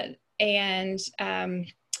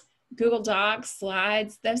 Google Docs,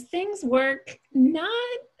 slides, those things work not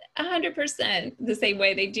 100% the same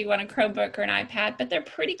way they do on a Chromebook or an iPad, but they're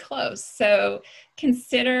pretty close. So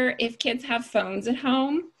consider, if kids have phones at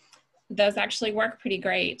home, those actually work pretty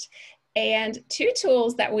great. And two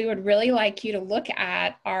tools that we would really like you to look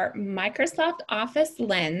at are Microsoft Office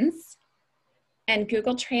Lens and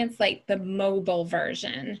Google Translate, the mobile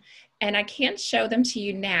version. And I can't show them to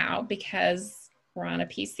you now because we're on a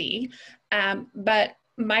PC, but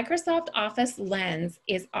Microsoft Office Lens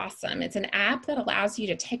is awesome. It's an app that allows you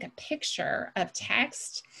to take a picture of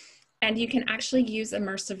text, and you can actually use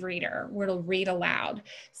Immersive Reader, where it'll read aloud.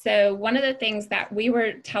 So one of the things that we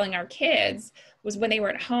were telling our kids was, when they were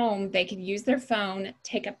at home, they could use their phone,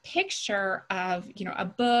 take a picture of, you know, a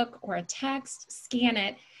book or a text, scan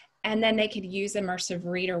it, And then they could use Immersive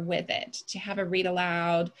Reader with it to have a read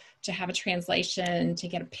aloud, to have a translation, to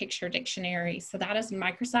get a picture dictionary. So that is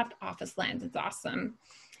Microsoft Office Lens. It's awesome.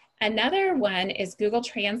 Another one is Google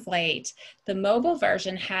Translate. The mobile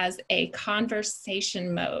version has a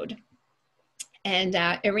conversation mode. And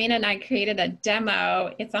Irina and I created a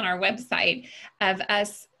demo, it's on our website, of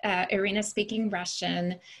us, Irina speaking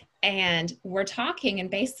Russian, and we're talking, and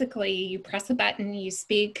basically you press a button, you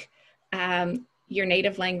speak your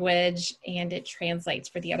native language, and it translates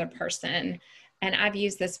for the other person. And I've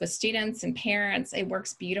used this with students and parents. It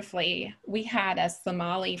works beautifully. We had a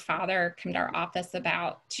Somali father come to our office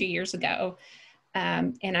about 2 years ago,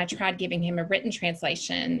 and I tried giving him a written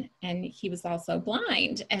translation, and he was also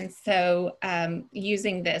blind. And so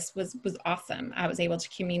using this was awesome. I was able to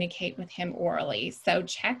communicate with him orally. So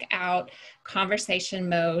check out conversation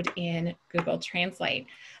mode in Google Translate.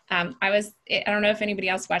 I don't know if anybody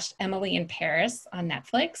else watched Emily in Paris on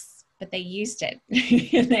Netflix, but they used it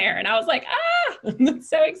in there. And I was like, that's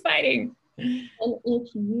so exciting. And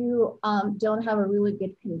if you don't have a really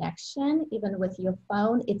good connection, even with your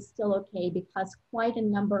phone, it's still okay, because quite a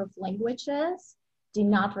number of languages do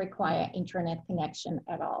not require internet connection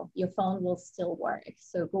at all. Your phone will still work.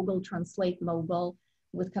 So Google Translate Mobile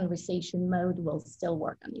with conversation mode will still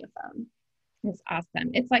work on your phone. It's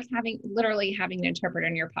awesome. It's like literally having an interpreter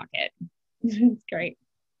in your pocket. It's great.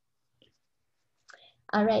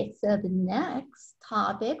 All right, so the next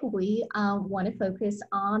topic, we want to focus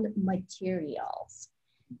on materials.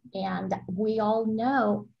 And we all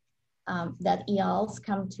know that ELs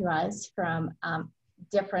come to us from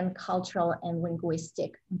different cultural and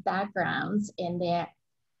linguistic backgrounds, and their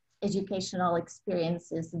educational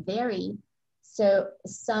experiences vary. So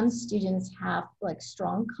some students have like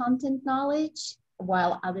strong content knowledge,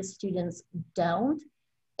 while other students don't.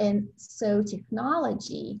 And so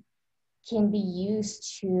technology can be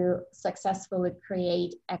used to successfully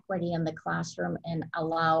create equity in the classroom and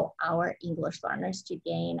allow our English learners to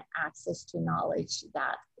gain access to knowledge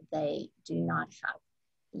that they do not have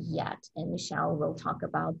yet. And Michelle will talk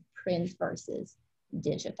about print versus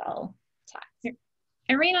digital text.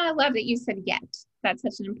 Irina, I love that you said yet. That's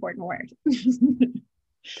such an important word.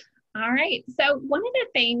 All right. So one of the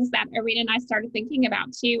things that Irina and I started thinking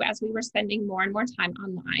about too, as we were spending more and more time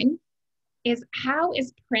online, is how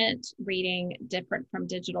is print reading different from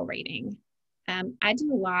digital reading? I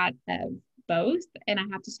do a lot of both. And I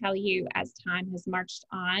have to tell you, as time has marched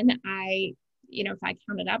on, if I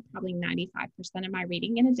counted up, probably 95% of my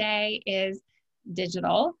reading in a day is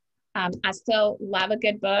digital. I still love a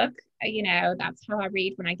good book. That's how I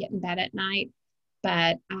read when I get in bed at night.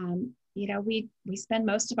 But, we spend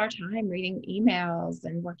most of our time reading emails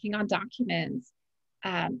and working on documents.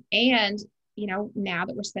 And now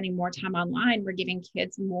that we're spending more time online, we're giving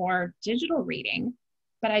kids more digital reading.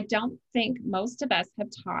 But I don't think most of us have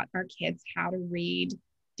taught our kids how to read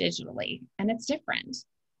digitally, and it's different.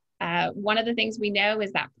 One of the things we know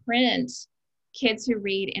is that kids who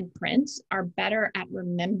read in print are better at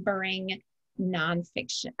remembering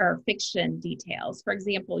nonfiction or fiction details. For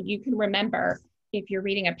example, you can remember if you're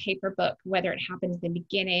reading a paper book, whether it happens in the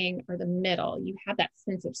beginning or the middle, you have that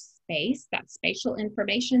sense of space, that spatial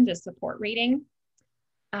information to support reading.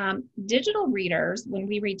 Digital readers, when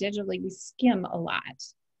we read digitally, we skim a lot.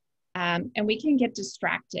 And we can get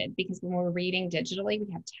distracted because when we're reading digitally,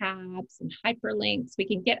 we have tabs and hyperlinks. We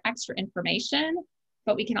can get extra information,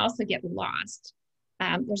 but we can also get lost.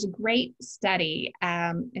 There's a great study,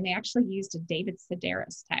 and they actually used a David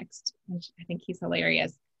Sedaris text, which I think he's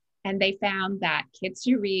hilarious. And they found that kids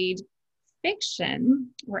who read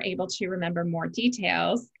fiction were able to remember more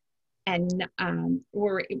details and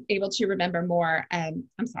were able to remember more,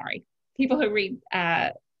 people who read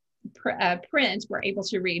print were able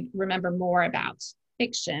to remember more about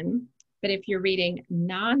fiction. But if you're reading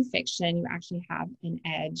nonfiction, you actually have an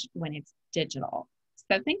edge when it's digital.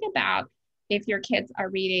 So think about if your kids are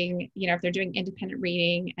reading, if they're doing independent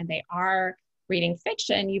reading and they are reading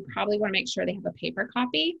fiction, you probably want to make sure they have a paper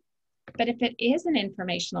copy. But if it is an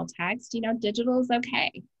informational text, digital is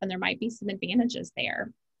okay. And there might be some advantages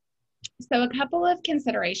there. So a couple of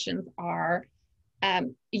considerations are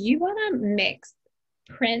you want to mix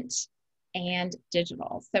print and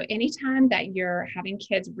digital. So anytime that you're having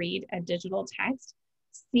kids read a digital text,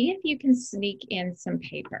 see if you can sneak in some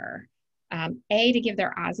paper. A, to give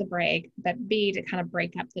their eyes a break, but B, to kind of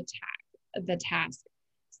break up the task.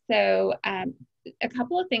 So a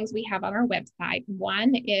couple of things we have on our website.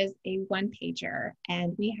 One is a one-pager,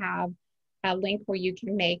 and we have a link where you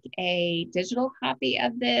can make a digital copy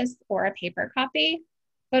of this or a paper copy.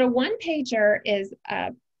 But a one-pager is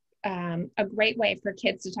a great way for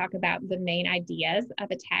kids to talk about the main ideas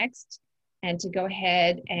of a text and to go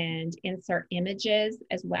ahead and insert images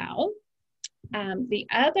as well. The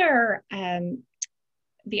other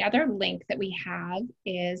link that we have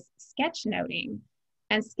is sketchnoting.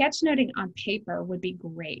 And sketchnoting on paper would be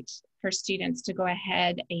great for students to go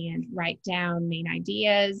ahead and write down main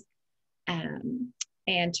ideas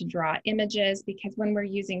and to draw images, because when we're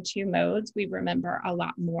using two modes, we remember a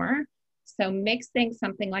lot more. So mixing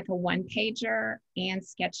something like a one-pager and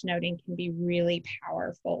sketchnoting can be really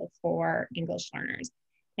powerful for English learners.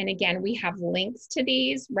 And again, we have links to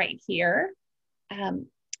these right here.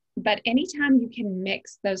 But anytime you can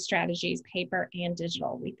mix those strategies, paper and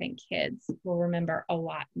digital, we think kids will remember a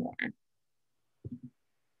lot more.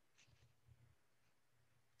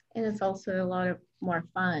 And it's also a lot more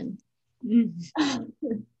fun. Mm-hmm.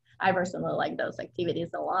 I personally like those activities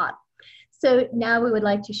a lot. So now we would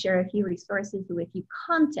like to share a few resources with you,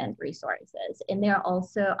 content resources, and they're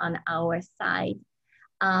also on our site.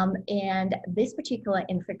 And this particular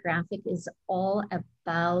infographic is all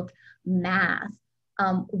about math.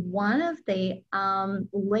 One of the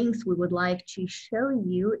links we would like to show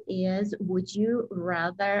you is Would You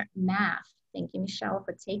Rather Math. Thank you, Michelle,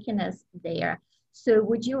 for taking us there. So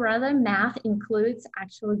Would You Rather Math includes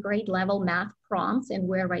actually grade level math prompts, and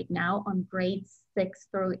we're right now on grades 6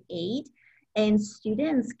 through 8. And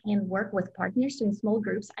students can work with partners in small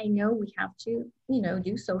groups. I know we have to,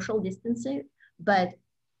 do social distancing, but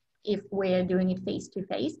if we're doing it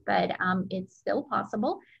face-to-face, but it's still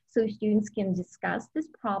possible. So students can discuss these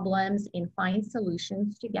problems and find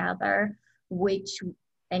solutions together, which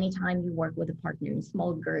anytime you work with a partner in a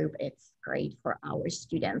small group, it's great for our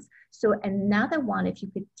students. So another one, if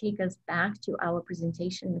you could take us back to our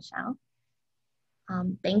presentation, Michelle.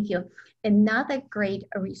 Thank you. Another great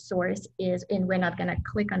resource is, and we're not gonna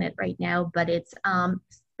click on it right now, but it's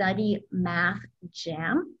Study Math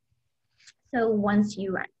Jam. So once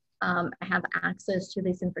you have access to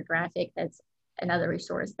this infographic, that's another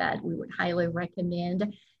resource that we would highly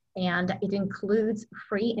recommend. And it includes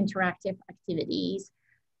free interactive activities,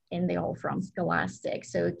 and they're all from Scholastic.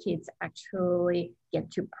 So kids actually get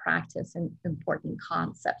to practice important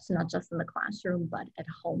concepts, not just in the classroom, but at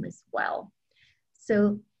home as well.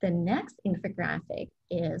 So the next infographic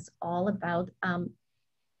is all about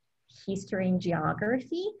history and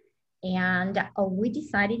geography. And we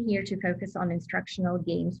decided here to focus on instructional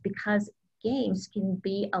games because games can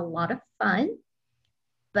be a lot of fun,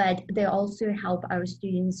 but they also help our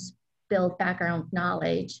students build background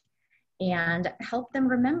knowledge and help them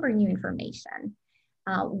remember new information.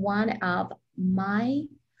 One of my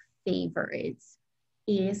favorites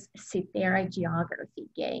is Cythera Geography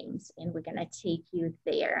Games, and we're gonna take you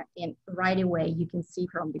there. And right away, you can see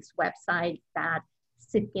from this website that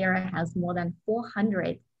Cythera has more than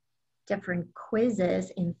 400 different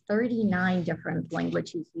quizzes in 39 different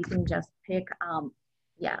languages. You can just pick,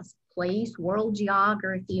 place, world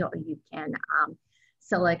geography, or you can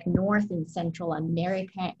select North and Central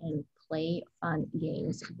America and play fun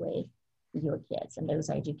games with your kids. And those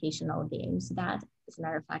are educational games that, as a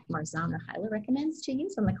matter of fact, Marzana highly recommends to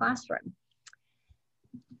use in the classroom.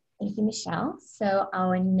 Thank you, Michelle. So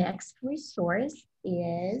our next resource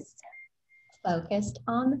is focused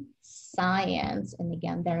on science. And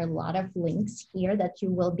again, there are a lot of links here that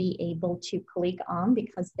you will be able to click on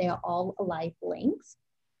because they're all live links.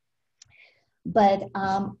 But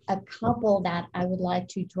a couple that I would like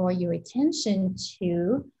to draw your attention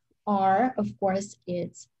to are, of course,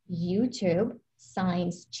 it's YouTube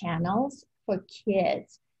science channels for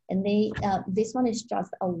kids. And this one is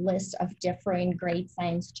just a list of different great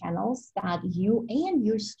science channels that you and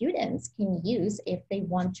your students can use if they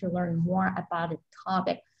want to learn more about a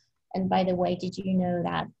topic. And by the way, did you know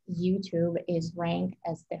that YouTube is ranked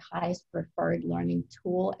as the highest preferred learning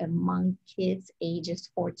tool among kids ages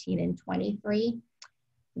 14 and 23?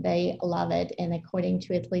 They love it. And according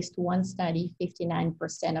to at least one study,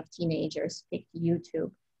 59% of teenagers picked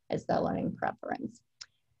YouTube as their learning preference.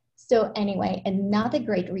 So anyway, another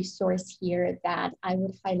great resource here that I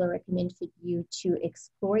would highly recommend for you to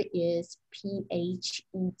explore is PHET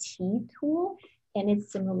tool and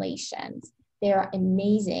its simulations. They're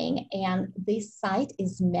amazing. And this site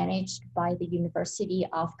is managed by the University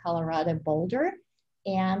of Colorado Boulder,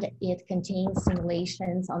 and it contains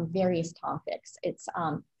simulations on various topics. It's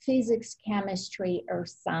physics, chemistry,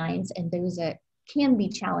 earth science, and those can be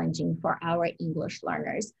challenging for our English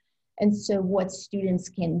learners. And so what students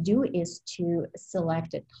can do is to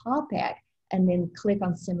select a topic and then click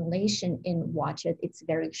on simulation and watch it. It's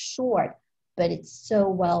very short, but it's so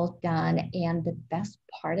well done. And the best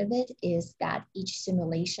part of it is that each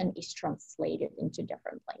simulation is translated into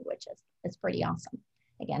different languages. It's pretty awesome.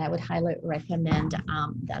 Again, I would highly recommend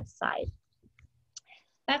that site.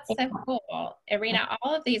 That's so cool. Irina,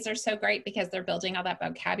 all of these are so great because they're building all that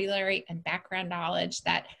vocabulary and background knowledge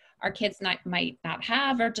that our kids might not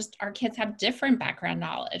have, or just our kids have different background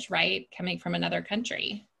knowledge, right? Coming from another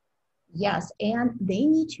country. Yes, and they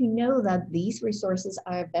need to know that these resources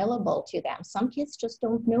are available to them. Some kids just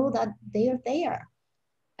don't know that they are there,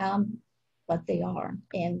 but they are.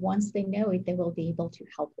 And once they know it, they will be able to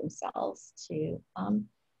help themselves to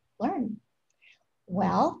learn.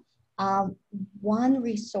 Well, one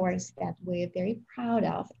resource that we're very proud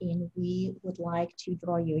of and we would like to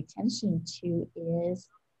draw your attention to is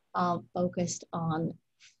focused on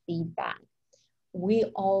feedback. We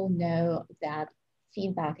all know that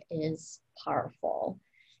feedback is powerful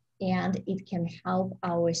and it can help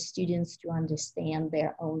our students to understand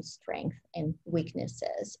their own strengths and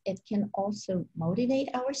weaknesses. It can also motivate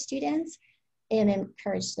our students and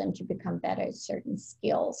encourage them to become better at certain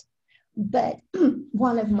skills. But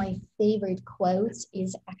one of my favorite quotes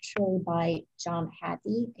is actually by John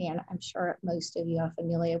Hattie, and I'm sure most of you are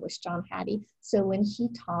familiar with John Hattie. So when he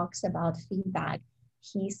talks about feedback,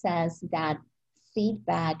 he says that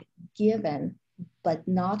feedback given but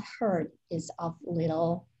not heard is of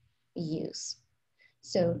little use.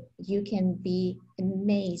 So you can be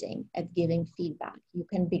amazing at giving feedback. You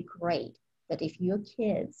can be great, but if your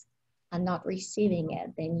kids are not receiving it,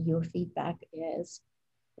 then your feedback is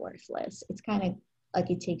worthless. It's kind of like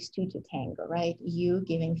it takes two to tango, right? You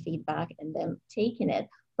giving feedback and them taking it,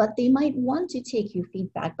 but they might want to take your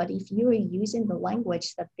feedback, but if you are using the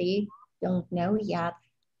language that they don't know yet,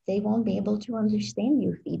 they won't be able to understand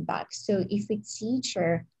your feedback. So if a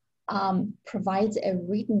teacher provides a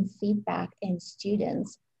written feedback and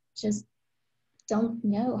students just don't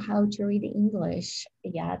know how to read English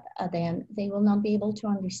yet, then they will not be able to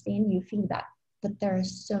understand your feedback. But there are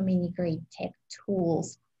so many great tech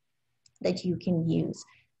tools that you can use.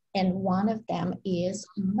 And one of them is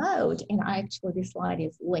Mode. And actually this slide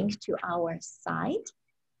is linked to our site.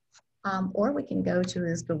 Or we can go to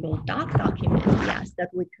this Google Doc document, yes, that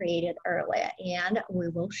we created earlier, and we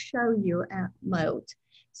will show you Mode.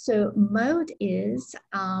 So Mode is,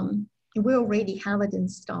 we already have it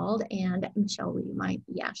installed, and Michelle, you might,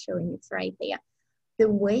 yeah, showing it's right there. The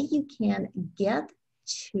way you can get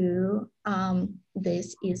to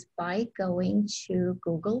this is by going to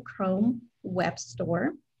Google Chrome Web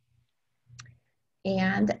Store,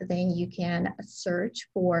 and then you can search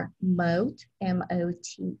for Mote,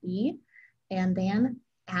 M-O-T-E, and then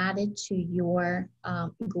add it to your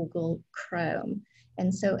Google Chrome.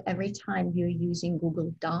 And so every time you're using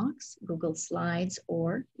Google Docs, Google Slides,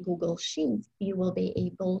 or Google Sheets, you will be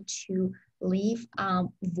able to leave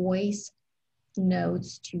voice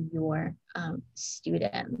notes to your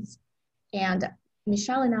students. And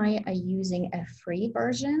Michelle and I are using a free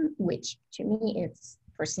version, which to me,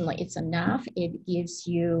 personally, it's enough. It gives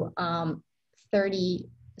you 30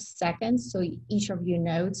 seconds. So each of your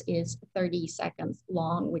notes is 30 seconds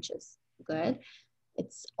long, which is good.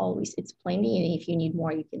 It's plenty. And if you need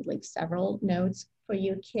more, you can leave several notes for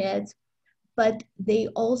your kids. But they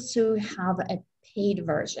also have a paid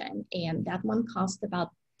version, and that one costs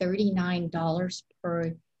about $39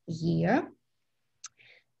 per year.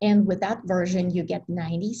 And with that version, you get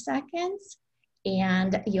 90 seconds.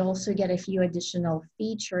 And you also get a few additional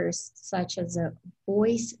features, such as a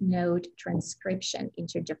voice note transcription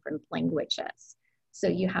into different languages. So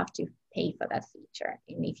you have to pay for that feature.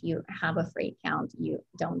 And if you have a free account, you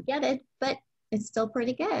don't get it, but it's still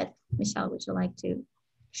pretty good. Michelle, would you like to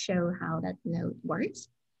show how that note works?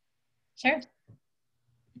 Sure.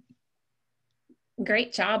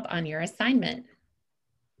 Great job on your assignment.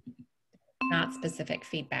 Not specific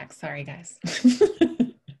feedback, sorry guys.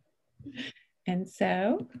 And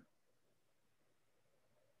so,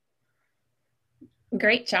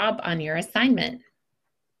 great job on your assignment.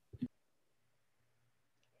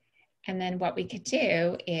 And then what we could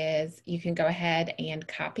do is you can go ahead and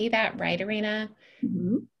copy that, right, Irina?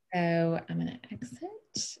 Mm-hmm. So I'm gonna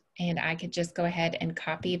exit, and I could just go ahead and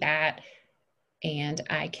copy that, and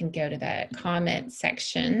I can go to the comment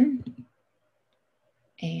section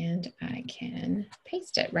and I can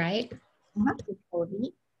paste it, right?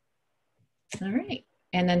 All right,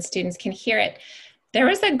 and then students can hear it. There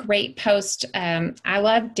was a great post. I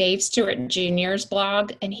love Dave Stewart Jr.'s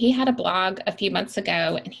blog, and he had a blog a few months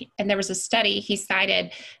ago, and there was a study he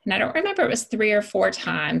cited, and I don't remember, it was 3 or 4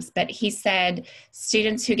 times, but he said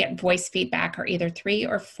students who get voice feedback are either 3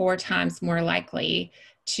 or 4 times more likely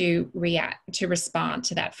to respond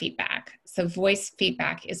to that feedback. So voice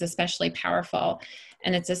feedback is especially powerful,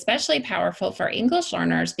 and it's especially powerful for English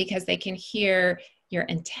learners because they can hear your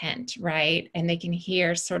intent, right? And they can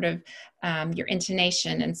hear sort of your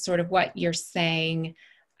intonation and sort of what you're saying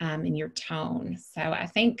in your tone. So I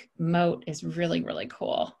think Mote is really, really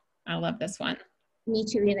cool. I love this one. Me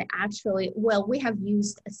too. And actually, well, we have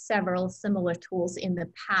used several similar tools in the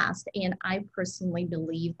past, and I personally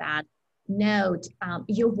believe that note,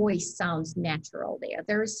 your voice sounds natural there.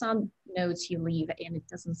 There are some notes you leave and it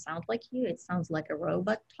doesn't sound like you, it sounds like a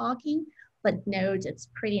robot talking, but note, it's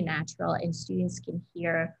pretty natural and students can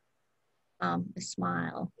hear a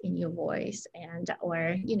smile in your voice and,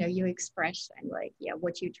 or, you know, your expression, like, yeah,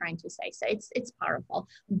 what you're trying to say. So it's powerful.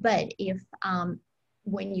 But if,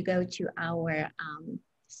 when you go to our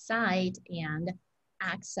site and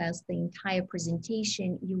access the entire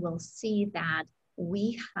presentation, you will see that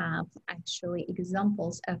we have actually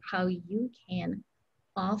examples of how you can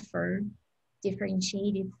offer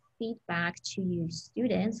differentiated feedback to your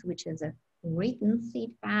students, which is a written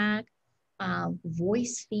feedback,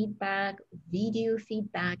 voice feedback, video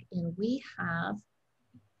feedback, and we have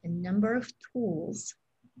a number of tools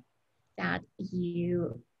that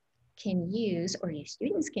you can use or your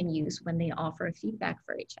students can use when they offer feedback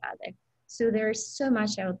for each other. So there's so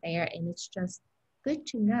much out there, and it's just good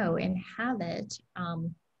to know and have it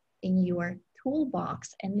in your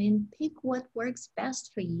toolbox, and then pick what works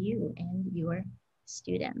best for you and your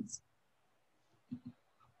students.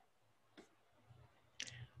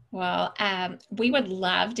 Well, we would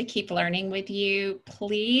love to keep learning with you.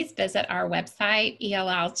 Please visit our website,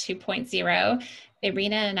 ELL 2.0.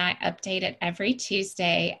 Irina and I update it every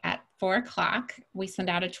Tuesday at 4 o'clock. We send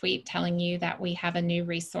out a tweet telling you that we have a new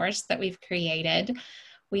resource that we've created.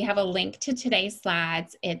 We have a link to today's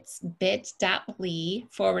slides. It's bit.ly/ELL,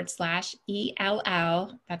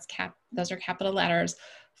 those are capital letters,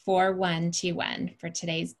 4121 for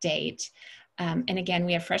today's date. And again,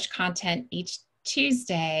 we have fresh content each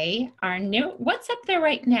Tuesday. What's up there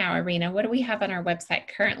right now, Irina? What do we have on our website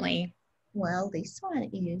currently? Well, this one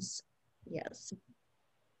is, yes,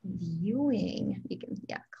 viewing. You can,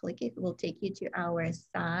 yeah, click it. It will take you to our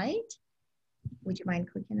site. Would you mind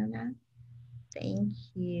clicking on that? Thank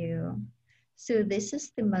you. So this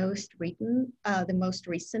is the most recent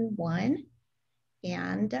one,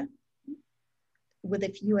 and with a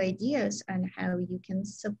few ideas on how you can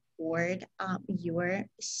support your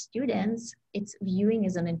students. It's viewing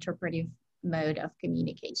as an interpretive mode of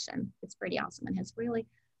communication. It's pretty awesome and has really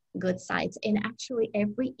good sites. And actually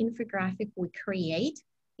every infographic we create,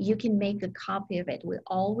 you can make a copy of it. We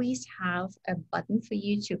always have a button for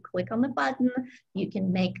you to click on the button. You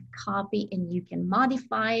can make a copy and you can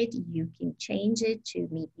modify it. You can change it to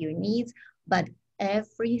meet your needs, but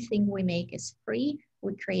everything we make is free.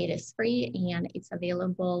 We create as free, and it's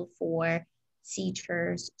available for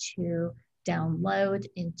teachers to download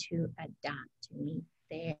and to adapt to meet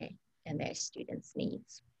their students'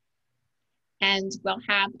 needs. And we'll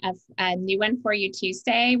have a new one for you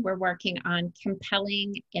Tuesday. We're working on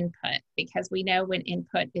compelling input, because we know when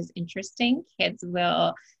input is interesting, kids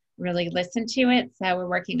will really listen to it. So we're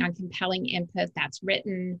working on compelling input. That's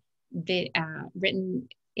written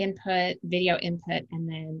input, video input, and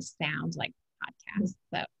then sound like podcast.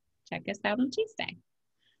 So check us out on Tuesday.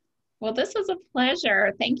 Well, this was a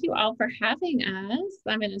pleasure. Thank you all for having us.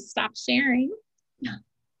 I'm going to stop sharing.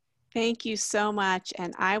 Thank you so much.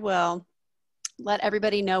 And I will let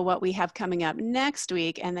everybody know what we have coming up next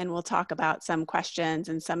week, and then we'll talk about some questions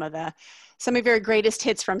and some of your greatest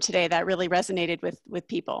hits from today that really resonated with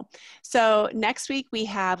people. So next week we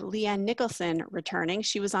have Leanne Nicholson returning.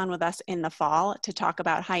 She was on with us in the fall to talk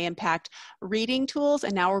about high impact reading tools,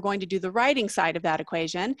 and now we're going to do the writing side of that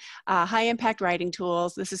equation. High impact writing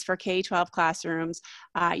tools. This is for K-12 classrooms.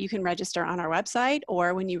 You can register on our website,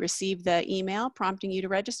 or when you receive the email prompting you to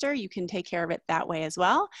register, you can take care of it that way as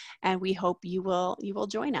well. And we hope you will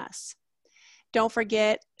join us. Don't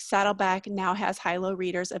forget, Saddleback now has high-low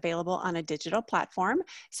readers available on a digital platform,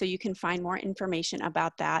 so you can find more information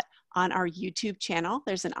about that on our YouTube channel.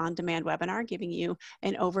 There's an on-demand webinar giving you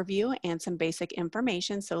an overview and some basic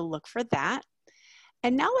information, so look for that.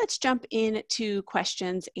 And now let's jump into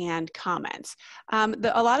questions and comments. A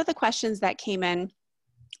lot of the questions that came in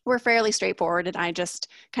were fairly straightforward, and I just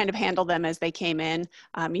kind of handled them as they came in.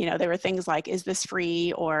 You know, there were things like, is this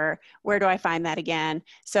free, or where do I find that again?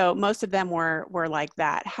 So most of them were like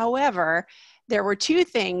that. However, there were two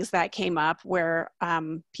things that came up where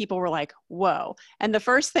people were like, whoa. And the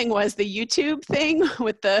first thing was the YouTube thing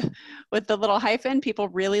with the little hyphen. People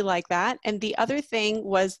really like that. And the other thing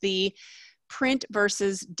was the print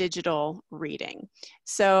versus digital reading.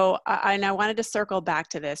 So, and I wanted to circle back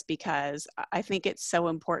to this because I think it's so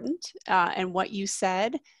important. And what you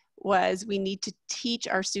said was we need to teach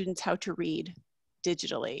our students how to read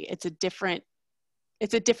digitally. It's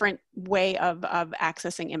a different way of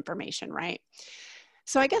accessing information, right?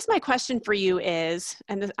 So I guess my question for you is,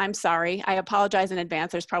 and I'm sorry, I apologize in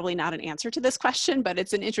advance, there's probably not an answer to this question, but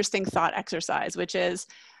it's an interesting thought exercise, which is,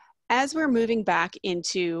 as we're moving back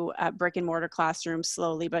into brick and mortar classrooms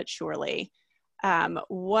slowly but surely,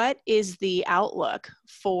 what is the outlook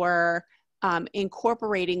for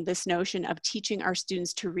incorporating this notion of teaching our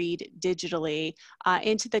students to read digitally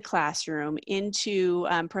into the classroom, into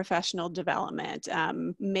professional development,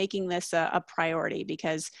 making this a priority?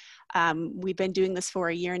 Because we've been doing this for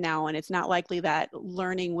a year now, and it's not likely that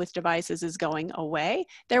learning with devices is going away.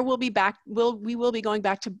 We will be going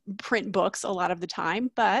back to print books a lot of the time,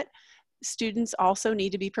 but students also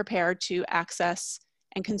need to be prepared to access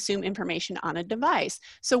and consume information on a device.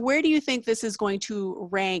 So where do you think this is going to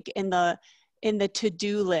rank in the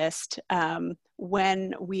to-do list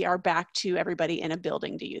when we are back to everybody in a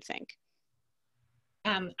building, do you think?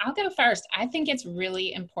 I'll go first. I think it's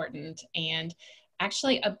really important, and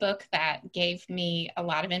actually a book that gave me a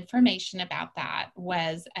lot of information about that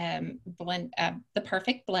was The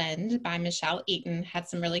Perfect Blend by Michelle Eaton. Had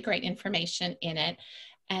some really great information in it.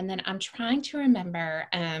 And then I'm trying to remember,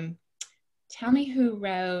 tell me who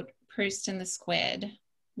wrote Proust and the Squid?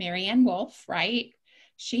 Marianne Wolfe, right?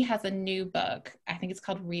 She has a new book. I think it's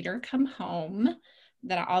called Reader Come Home,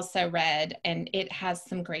 that I also read, and it has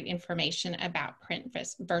some great information about print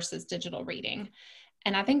versus digital reading.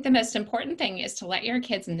 And I think the most important thing is to let your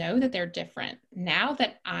kids know that they're different. Now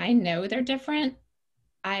that I know they're different,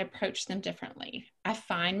 I approach them differently. I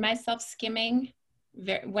find myself skimming.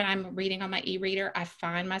 When I'm reading on my e-reader, I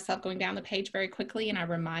find myself going down the page very quickly, and I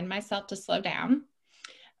remind myself to slow down.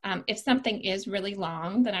 If something is really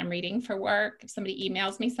long that I'm reading for work, if somebody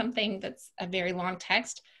emails me something that's a very long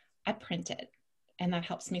text, I print it, and that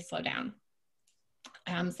helps me slow down.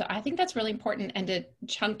 So I think that's really important, and to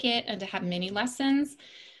chunk it and to have mini lessons.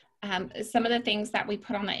 Some of the things that we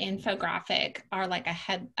put on the infographic are like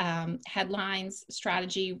a headlines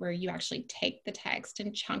strategy, where you actually take the text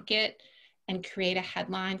and chunk it and create a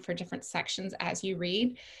headline for different sections as you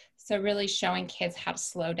read. So really showing kids how to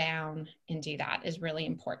slow down and do that is really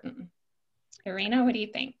important. Irina, what do you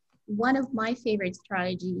think? One of my favorite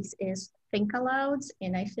strategies is think alouds,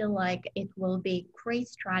 and I feel like it will be a great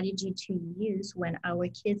strategy to use when our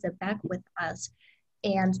kids are back with us,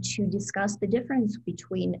 and to discuss the difference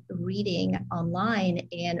between reading online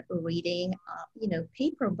and reading,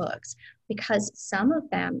 paper books, because some of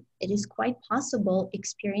them, it is quite possible,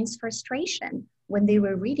 experience frustration when they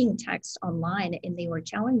were reading text online and they were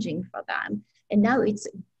challenging for them. And now it's a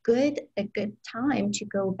good time to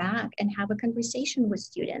go back and have a conversation with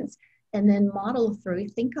students, and then model through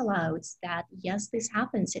think alouds that, yes, this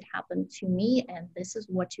happens, it happened to me, and this is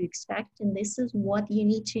what to expect, and this is what you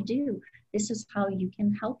need to do. This is how you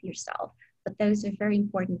can help yourself. But those are very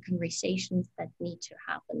important conversations that need to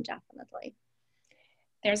happen, definitely.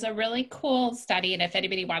 There's a really cool study, and if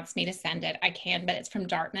anybody wants me to send it, I can, but it's from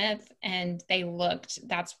Dartmouth, and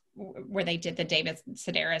that's where they did the David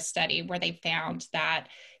Sedaris study, where they found that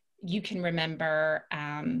you can remember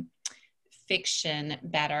fiction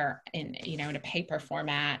better in a paper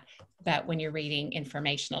format, but when you're reading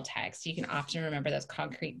informational text, you can often remember those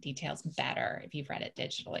concrete details better if you've read it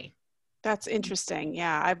digitally. That's interesting.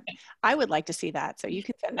 Yeah, I would like to see that. So you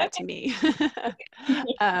can send that to me.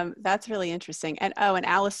 That's really interesting. And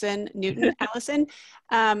Allison Newton. Allison,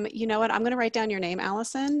 you know what? I'm going to write down your name,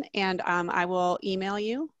 Allison, and I will email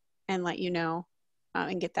you and let you know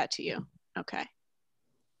and get that to you. Okay.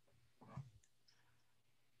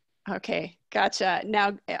 Okay, gotcha.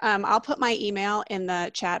 Now I'll put my email in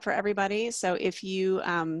the chat for everybody. So if you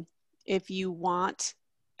want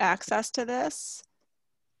access to this,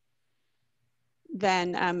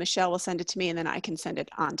 then Michelle will send it to me, and then I can send it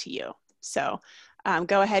on to you. So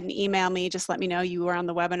go ahead and email me. Just let me know you were on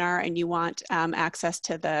the webinar and you want access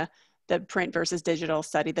to the print versus digital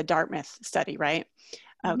study, the Dartmouth study, right?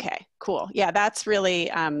 Okay, cool. Yeah, that's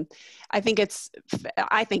really, I think it's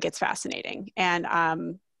fascinating. And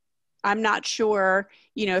I'm not sure,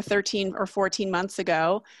 13 or 14 months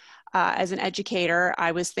ago, as an educator,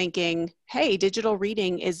 I was thinking, hey, digital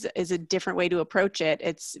reading is a different way to approach it.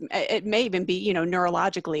 It may even be, you know,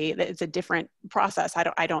 neurologically, that it's a different process.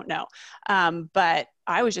 I don't know. But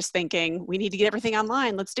I was just thinking, we need to get everything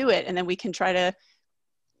online. Let's do it. And then we can try to,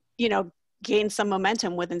 you know, gain some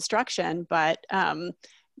momentum with instruction. But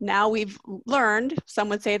now we've learned, some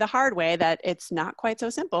would say the hard way, that it's not quite so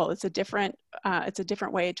simple. It's a different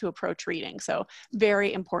way to approach reading. So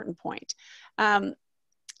very important point.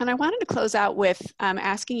 And I wanted to close out with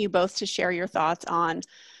asking you both to share your thoughts on,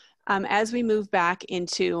 as we move back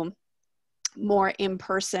into more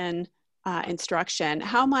in-person instruction,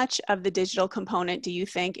 how much of the digital component do you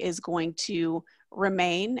think is going to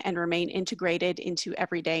remain integrated into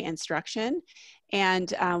everyday instruction?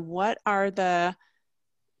 And what are the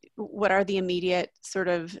immediate sort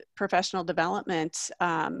of professional development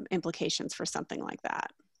implications for something like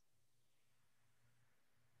that?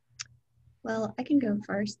 Well, I can go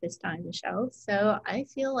first this time, Michelle. So I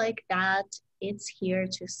feel like that it's here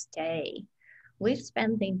to stay. We've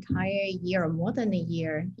spent the entire year, more than a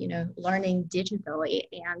year, you know, learning digitally,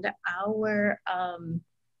 and our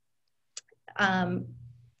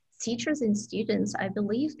teachers and students, I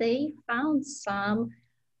believe they found some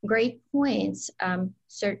great points,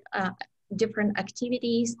 different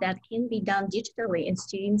activities that can be done digitally, and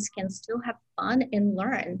students can still have fun and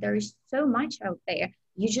learn. There is so much out there.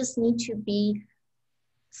 You just need to be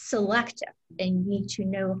selective and need to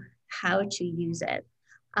know how to use it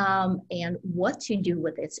and what to do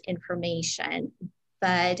with this information.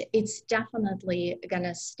 But it's definitely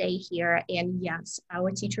gonna stay here. And yes,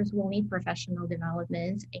 our teachers will need professional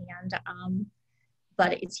development, and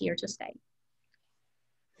but it's here to stay.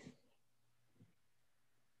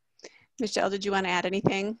 Michelle, did you want to add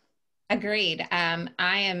anything? Agreed.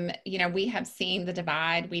 You know, we have seen the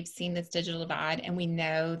divide, we've seen this digital divide, and we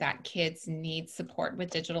know that kids need support with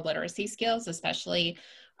digital literacy skills, especially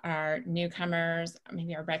our newcomers,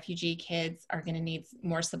 maybe our refugee kids are going to need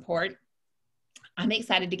more support. I'm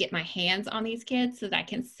excited to get my hands on these kids so that I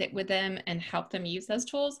can sit with them and help them use those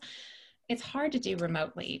tools. It's hard to do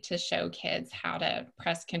remotely, to show kids how to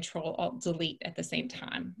press Control Alt Delete at the same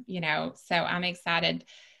time, you know, so I'm excited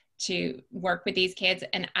to work with these kids,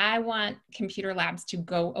 and I want computer labs to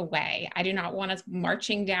go away. I do not want us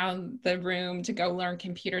marching down the room to go learn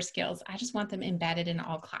computer skills. I just want them embedded in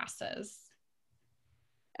all classes.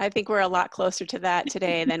 I think we're a lot closer to that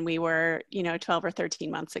today than we were, you know, 12 or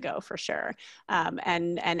 13 months ago, for sure.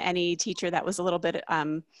 And any teacher that was a little bit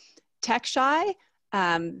tech shy,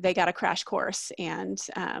 they got a crash course, and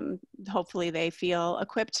hopefully they feel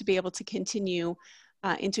equipped to be able to continue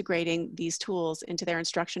integrating these tools into their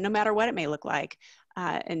instruction, no matter what it may look like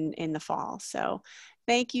in the fall. So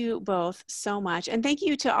thank you both so much. And thank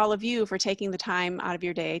you to all of you for taking the time out of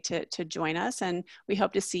your day to join us. And we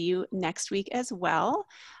hope to see you next week as well.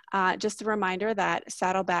 Just a reminder that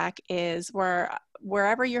Saddleback is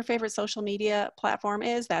wherever your favorite social media platform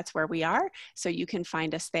is, that's where we are. So you can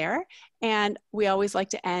find us there. And we always like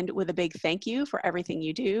to end with a big thank you for everything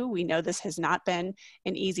you do. We know this has not been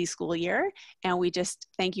an easy school year, and we just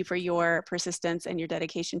thank you for your persistence and your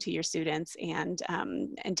dedication to your students, and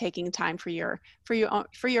taking time for your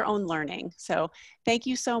own learning. So thank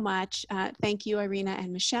you so much. Thank you, Irina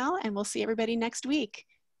and Michelle, and we'll see everybody next week.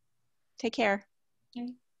 Take care.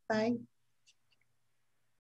 Okay. Bye.